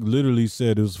drug literally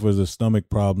said it was for the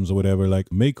stomach problems or whatever,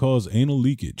 like may cause anal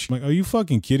leakage. I'm like, are you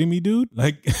fucking kidding me, dude?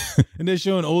 Like, and they're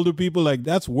showing older people like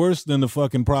that's worse than the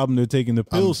fucking problem they're taking the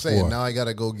pills for. I'm saying now I got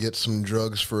to go get some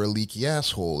drugs for a leaky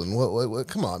asshole. And what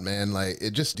come on, man. Like,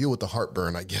 just deal with the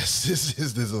heartburn, I guess. This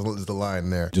is the line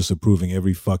there. Just approving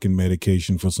every fucking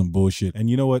medication for some bullshit. And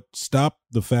you know what? Stop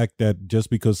the fact that just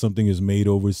because something is made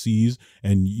overseas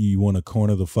and you want to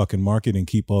corner the fucking market and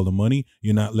keep all the money,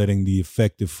 you're not letting the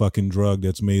effective fucking drug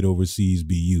that's made overseas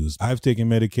be used. I've taken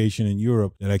medication in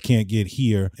Europe that I can't get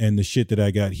here, and the shit that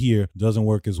I got here doesn't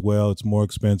work as well. It's more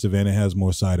expensive and it has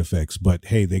more side effects. But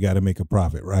hey, they got to make a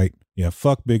profit, right? Yeah,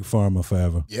 fuck Big Pharma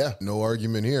forever. Yeah, no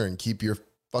argument here. And keep your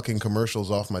fucking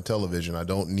commercials off my television. I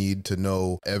don't need to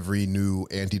know every new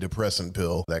antidepressant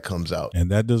pill that comes out. And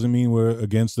that doesn't mean we're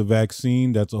against the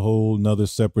vaccine. That's a whole nother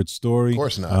separate story. Of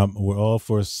course not. We're all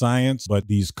for science, but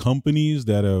these companies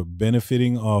that are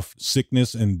benefiting off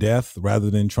sickness and death rather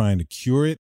than trying to cure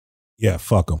it, yeah,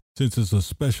 fuck them. Since it's a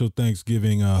special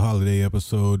Thanksgiving holiday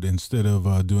episode, instead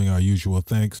of doing our usual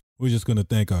thanks, we're just going to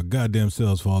thank our goddamn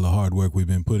selves for all the hard work we've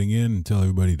been putting in and tell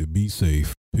everybody to be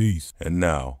safe. Peace. And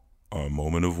now, our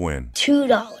moment of win.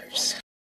 $2.